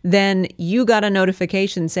 then you got a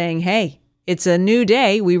notification saying, hey, it's a new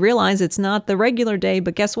day. We realize it's not the regular day,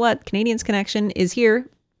 but guess what? Canadiens Connection is here,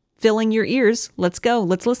 filling your ears. Let's go.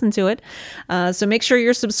 Let's listen to it. So make sure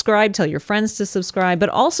you're subscribed. Tell your friends to subscribe, but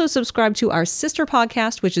also subscribe to our sister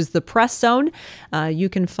podcast, which is The Press Zone. You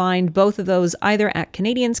can find both of those either at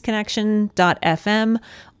CanadiensConnection.fm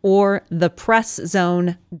or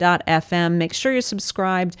thepresszone.fm. Make sure you're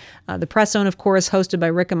subscribed. The Press Zone, of course, hosted by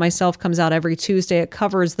Rick and myself, comes out every Tuesday. It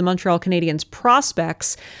covers the Montreal Canadiens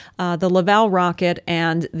prospects, the Laval Rocket,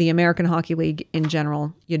 and the American Hockey League in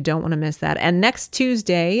general. You don't want to miss that. And next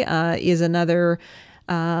Tuesday is another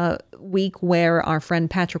week where our friend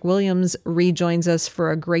Patrick Williams rejoins us for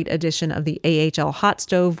a great edition of the AHL Hot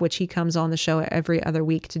Stove, which he comes on the show every other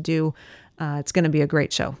week to do. It's going to be a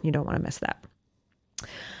great show. You don't want to miss that.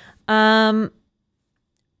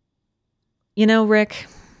 Rick,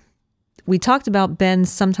 we talked about Ben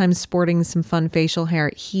sometimes sporting some fun facial hair.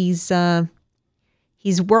 He's trying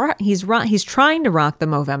to rock the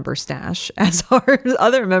Movember stash, as are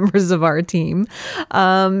other members of our team. It's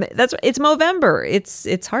Movember.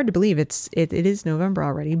 It's hard to believe it is November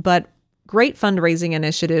already, but great fundraising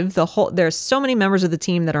initiative. There's so many members of the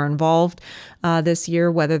team that are involved this year,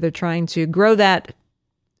 whether they're trying to grow that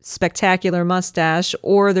spectacular mustache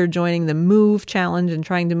or they're joining the Move Challenge and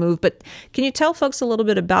trying to move. But can you tell folks a little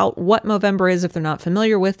bit about what Movember is if they're not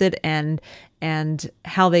familiar with it, and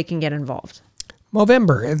how they can get involved?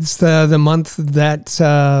 Movember, it's the month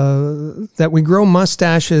that we grow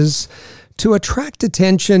mustaches to attract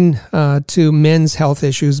attention to men's health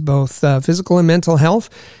issues, both physical and mental health.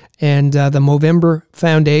 And the Movember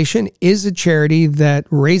Foundation is a charity that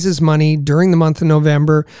raises money during the month of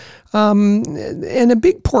November. And a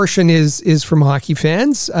big portion is from hockey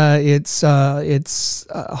fans. Hockey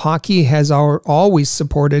has always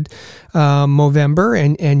supported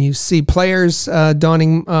Movember, and you see players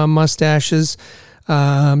donning mustaches.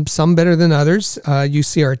 Some better than others. You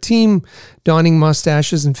see our team donning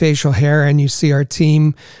mustaches and facial hair, and you see our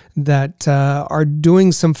team that are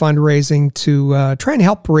doing some fundraising to try and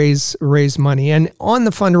help raise money. And on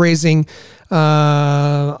the fundraising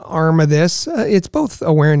arm of this, it's both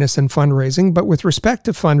awareness and fundraising. But with respect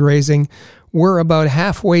to fundraising, we're about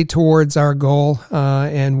halfway towards our goal,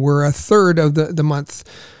 and we're a third of the month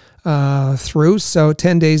through, so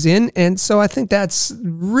 10 days in. And so I think that's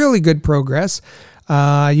really good progress.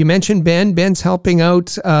 You mentioned Ben. Ben's helping out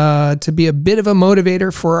to be a bit of a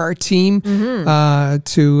motivator for our team,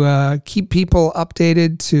 to keep people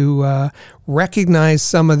updated, to recognize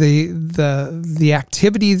some of the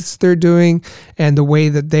activities they're doing and the way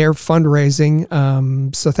that they're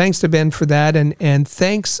fundraising. So thanks to Ben for that, and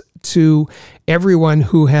thanks to everyone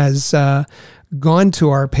who has gone to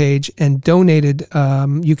our page and donated.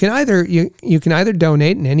 You can either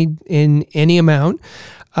donate in any amount.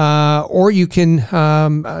 Or you can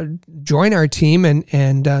join our team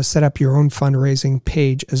and set up your own fundraising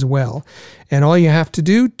page as well. And all you have to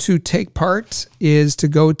do to take part is to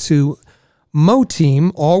go to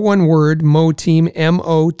Moteam, all one word, Moteam,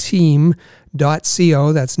 moteam.co.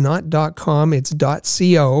 That's not .com, it's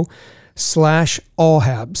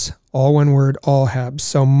 .co/allhabs. All one word, allhabs.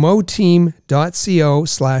 So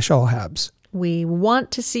moteam.co/allhabs. We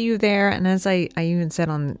want to see you there. And as I even said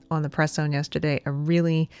on the press zone yesterday, I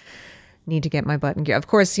really need to get my butt in gear. Of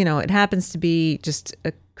course, it happens to be just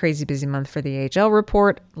a crazy busy month for the AHL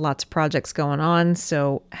report. Lots of projects going on.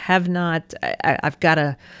 So I'm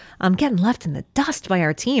getting left in the dust by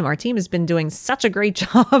our team. Our team has been doing such a great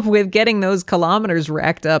job with getting those kilometers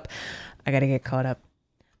racked up. I got to get caught up.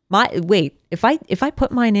 If I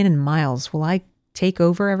put mine in miles, will I take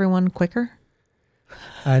over everyone quicker?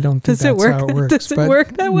 I don't think that's how it works. Does it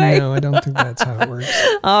work that way? No, I don't think that's how it works.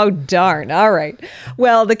 Oh, darn. All right.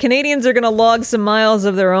 Well, the Canadians are going to log some miles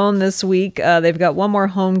of their own this week. They've got one more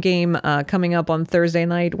home game coming up on Thursday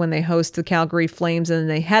night when they host the Calgary Flames, and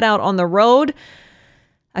they head out on the road.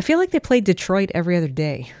 I feel like they play Detroit every other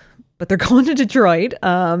day, but they're going to Detroit,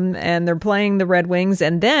 and they're playing the Red Wings.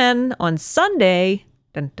 And then on Sunday,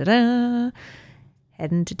 heading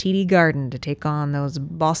to TD Garden to take on those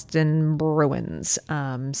Boston Bruins.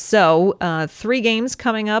 So 3 games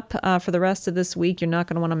coming up for the rest of this week. You're not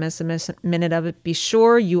going to want to miss a minute of it. Be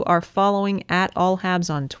sure you are following at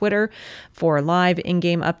AllHabs on Twitter for live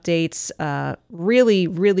in-game updates. Really,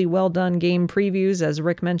 really well done game previews, as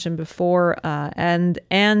Rick mentioned before, and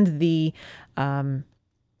the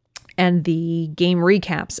game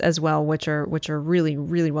recaps as well, which are really,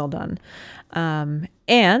 really well done. And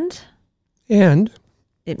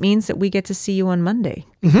it means that we get to see you on Monday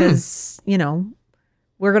because,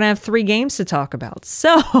 we're going to have 3 games to talk about.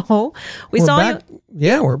 So we're back.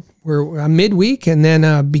 Yeah, we're midweek and then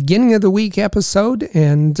a beginning of the week episode.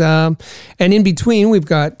 And in between, we've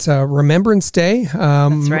got Remembrance Day.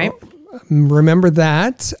 That's right. Remember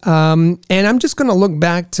that. And I'm just going to look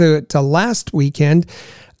back to last weekend.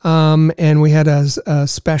 And we had a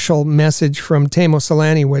special message from Teemu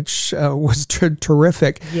Selanne, which was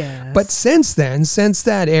terrific. Yes. But since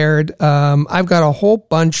that aired, I've got a whole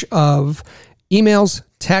bunch of emails,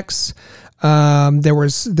 texts. There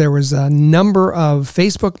was a number of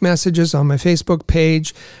Facebook messages on my Facebook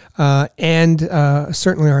page, and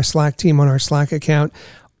certainly our Slack team on our Slack account,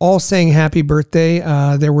 all saying happy birthday.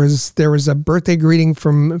 There was a birthday greeting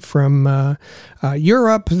from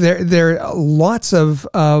Europe. There lots of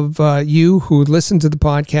you who listened to the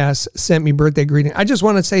podcast sent me birthday greeting. I just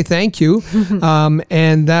want to say thank you,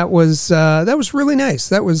 and that was really nice.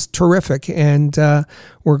 That was terrific, and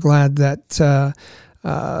we're glad that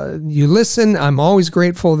you listen. I'm always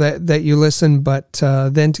grateful that you listen, but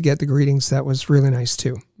then to get the greetings, that was really nice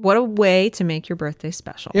too. What a way to make your birthday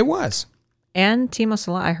special. It was. And Teemu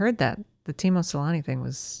Selanne, I heard that. The Teemu Selanne thing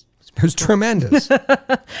was tremendous.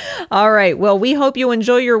 All right. Well, we hope you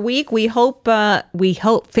enjoy your week. We hope,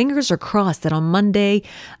 fingers are crossed that on Monday,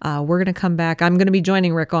 we're going to come back. I'm going to be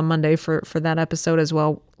joining Rick on Monday for that episode as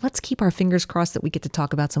well. Let's keep our fingers crossed that we get to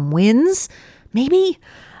talk about some wins. Maybe.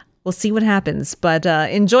 We'll see what happens, but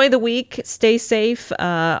enjoy the week. Stay safe.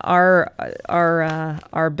 Our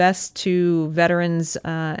best to veterans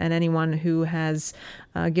and anyone who has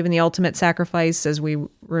given the ultimate sacrifice as we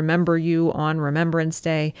remember you on Remembrance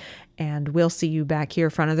Day. And we'll see you back here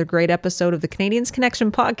for another great episode of the Canadians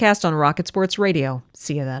Connection podcast on Rocket Sports Radio.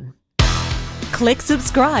 See you then. Click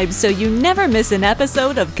subscribe so you never miss an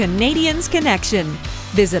episode of Canadians Connection.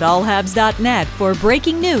 Visit allhabs.net for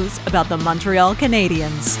breaking news about the Montreal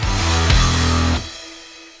Canadiens.